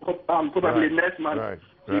 maybe probably next month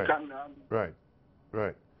he can. Right.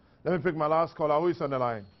 Let me pick my last caller. Who is on the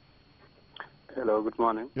line? Hello, good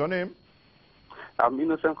morning. Your name? I'm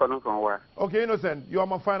Innocent calling from where? Okay, Innocent, you are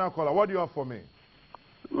my final caller. What do you have for me?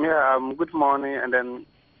 Yeah, good morning, and then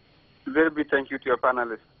very big thank you to your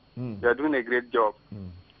panelists. You are doing a great job.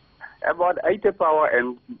 About Aite Power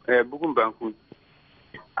and Bukum Banku,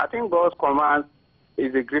 I think God's command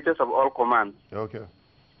is the greatest of all commands. Okay.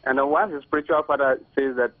 And then once the spiritual father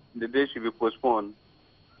says that the day should be postponed,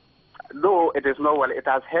 though it is not well, it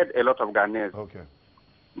has hurt a lot of Ghanaians. Okay.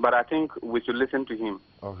 But I think we should listen to him.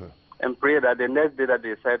 Okay. And pray that the next day that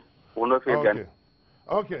they said will not fail again.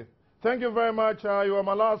 Okay. Thank you very much. You are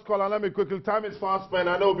my last caller. Let me quickly. Time is fast spent.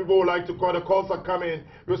 I know people would like to call. The calls are coming.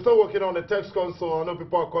 We're still working on the text console. I know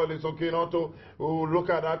people are calling. It's okay. Not to. We'll look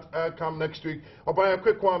at that come next week. I'll buy a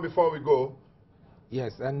quick one before we go.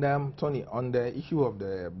 Yes, and Tony, on the issue of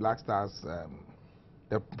the Black Stars,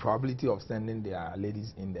 the probability of sending their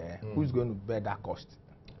ladies in there, who's going to bear that cost?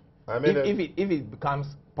 I mean, if it becomes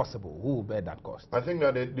possible, who will bear that cost? I think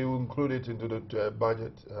that they will include it into the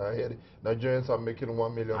budget. Nigerians are making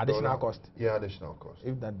 $1 million. Additional cost? Yeah, additional cost.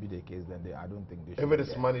 If that be the case, then I don't think they should. If it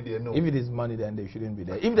is money, they know. If it is money, then they shouldn't be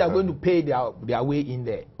there. If they are going to pay their way in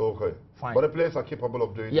there, okay, fine. But the players are capable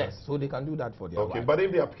of doing that. Yes, so they can do that for their wives. But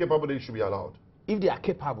if they are capable, they should be allowed. If they are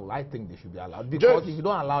capable, I think they should be allowed. Because if you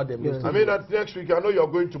don't allow them... Yes. I mean, that next week, I know you're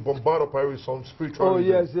going to bombard up with some spiritual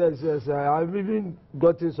reasons. Yes. I've even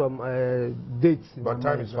gotten some dates. But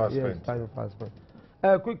time is fast spent. Yes, time is fast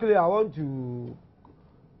spent. Quickly, I want to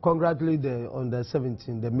congratulate on the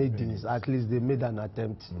 17, the maidens. At least they made an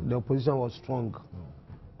attempt. The opposition was strong.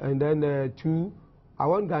 And then, 2, I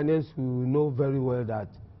want Ghanaians to know very well that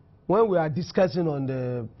when we are discussing on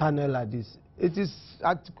the panel like this, it is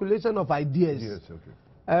articulation of ideas. Yes,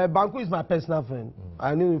 okay. Banku is my personal friend.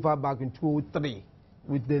 I knew him back in 2003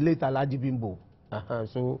 with the late Alaji Bimbo.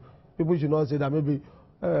 So people should not say that maybe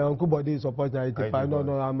Uncle Bode is supporting ITF.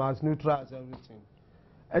 No, I'm as neutral as everything.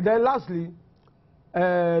 And then lastly,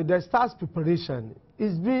 the stars preparation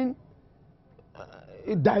is being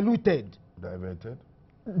diluted.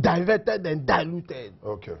 Diverted and diluted.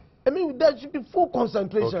 Okay. I mean, there should be full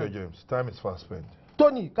concentration. Okay, James. Time is fast spent.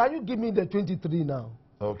 Tony, can you give me the 23 now?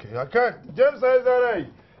 Okay, I can't. James says that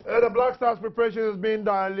the Black Stars preparation is being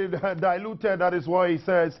diluted. That is what he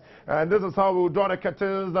says. And this is how we'll draw the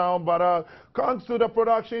curtains down. But thanks to the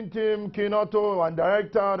production team, Kinoto, and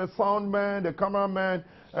director, the sound man, the cameraman,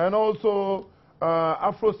 and also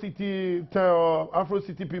Afro City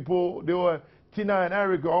people. They were Tina and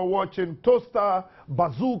Eric are watching. Toaster,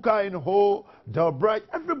 Bazooka in Ho, Delbright,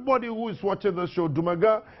 everybody who is watching the show,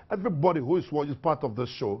 Dumaga, everybody who is part of the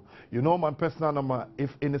show. You know my personal number. If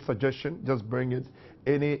any suggestion, just bring it.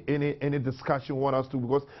 Any discussion you want us to,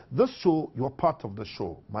 because this show, you are part of the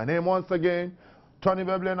show. My name once again, Tony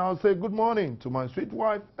Bebli, and I'll say good morning to my sweet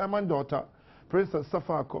wife and my daughter. Princess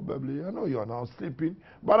Safako Bebli, I know you are now sleeping,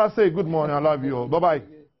 but I say good morning. I love you all.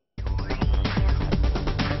 Bye-bye.